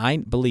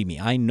 And believe me,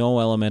 I know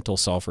elemental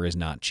sulfur is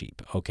not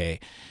cheap, okay?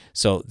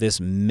 So this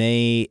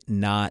may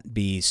not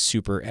be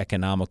super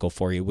economical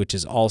for you, which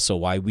is also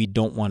why we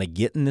don't want to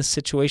get in this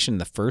situation in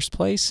the first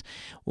place.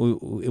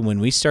 When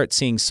we start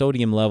seeing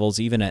sodium levels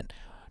even at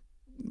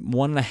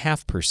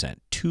 1.5%,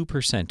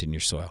 2% in your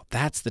soil,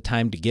 that's the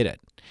time to get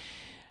it.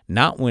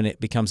 Not when it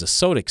becomes a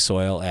sodic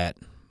soil at,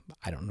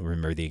 I don't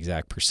remember the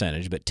exact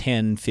percentage, but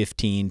 10,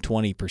 15,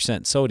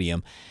 20%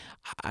 sodium.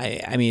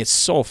 I mean, it's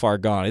so far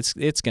gone.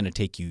 It's going to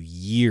take you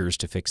years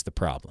to fix the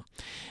problem.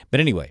 But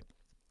anyway,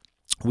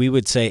 we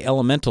would say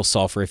elemental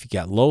sulfur if you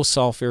got low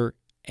sulfur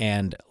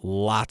and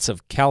lots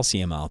of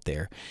calcium out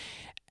there.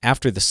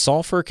 After the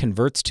sulfur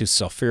converts to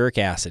sulfuric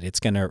acid,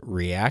 it's going to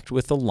react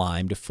with the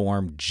lime to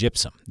form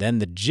gypsum. Then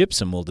the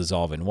gypsum will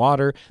dissolve in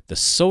water. The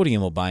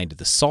sodium will bind to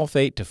the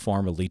sulfate to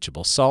form a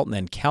leachable salt, and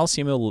then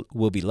calcium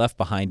will be left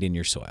behind in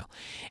your soil.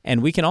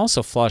 And we can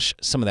also flush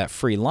some of that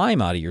free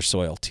lime out of your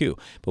soil too.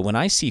 But when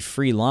I see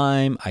free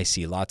lime, I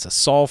see lots of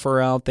sulfur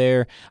out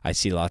there. I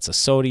see lots of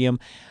sodium.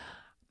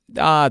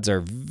 The odds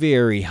are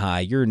very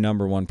high your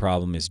number one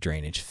problem is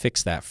drainage.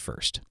 Fix that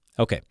first.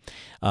 Okay.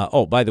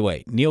 By the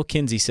way, Neil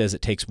Kinsey says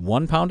it takes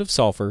 1 pound of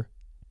sulfur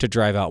to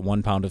drive out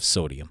 1 pound of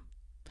sodium.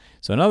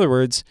 So in other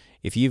words,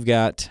 if you've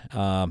got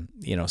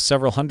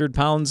several hundred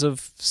pounds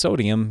of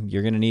sodium,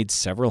 you're going to need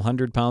several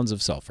hundred pounds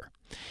of sulfur.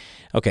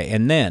 Okay,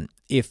 and then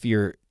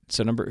here's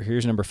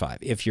number 5.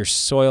 If your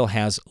soil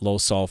has low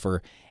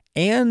sulfur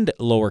and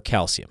lower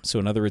calcium, so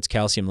in other words,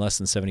 calcium less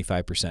than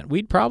 75%,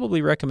 we'd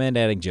probably recommend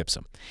adding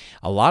gypsum.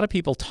 A lot of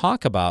people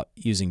talk about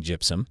using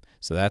gypsum,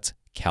 so that's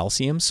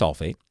calcium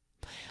sulfate.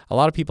 A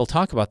lot of people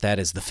talk about that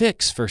as the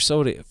fix for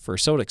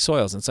sodic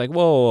soils. And it's like,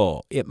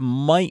 whoa, it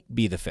might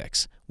be the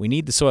fix. We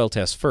need the soil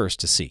test first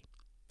to see.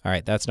 All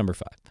right, that's number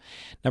 5.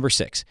 Number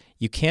 6,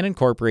 you can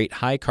incorporate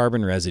high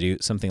carbon residue,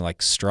 something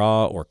like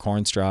straw or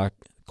corn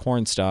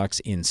stalks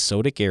in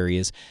sodic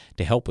areas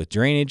to help with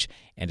drainage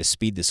and to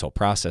speed this whole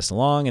process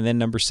along. And then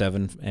number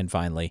 7, and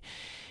finally,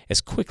 as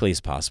quickly as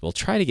possible,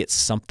 try to get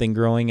something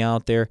growing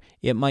out there.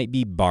 It might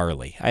be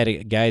barley. I had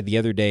a guy the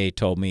other day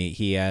told me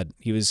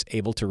he was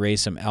able to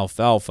raise some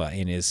alfalfa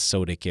in his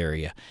sodic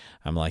area.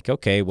 I'm like,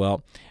 okay,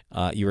 well,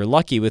 you were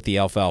lucky with the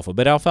alfalfa,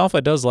 but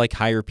alfalfa does like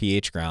higher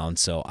pH ground,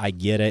 so I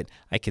get it.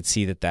 I could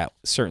see that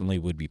certainly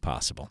would be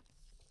possible.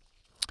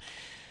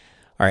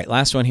 All right,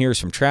 last one here is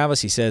from Travis.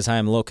 He says, I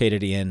am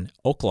located in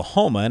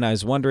Oklahoma, and I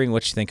was wondering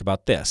what you think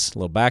about this. A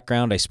little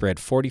background, I spread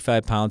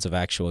 45 pounds of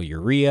actual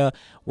urea,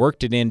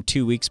 worked it in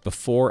 2 weeks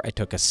before I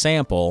took a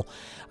sample.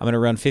 I'm going to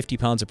run 50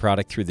 pounds of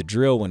product through the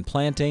drill when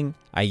planting.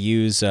 I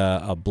use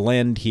a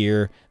blend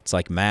here. It's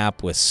like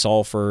MAP with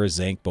sulfur,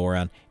 zinc,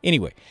 boron.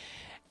 Anyway,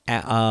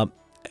 after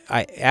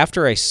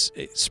I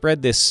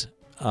spread this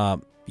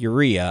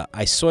urea,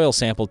 I soil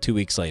sampled 2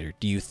 weeks later.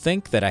 Do you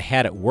think that I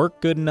had it work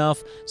good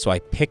enough so I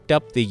picked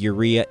up the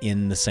urea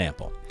in the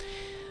sample?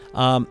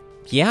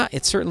 Yeah,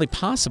 it's certainly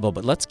possible,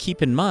 but let's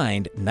keep in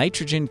mind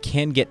nitrogen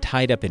can get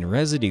tied up in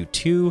residue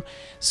too,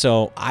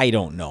 so I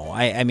don't know.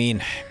 I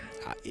mean,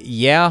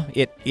 yeah,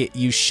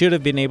 you should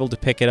have been able to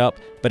pick it up,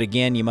 but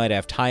again, you might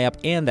have tie-up,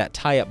 and that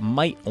tie-up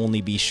might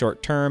only be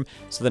short-term,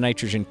 so the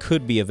nitrogen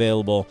could be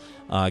available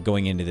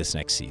going into this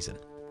next season.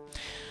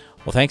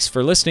 Well, thanks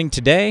for listening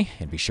today,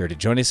 and be sure to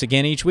join us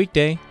again each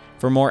weekday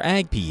for more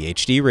Ag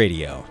PhD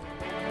Radio.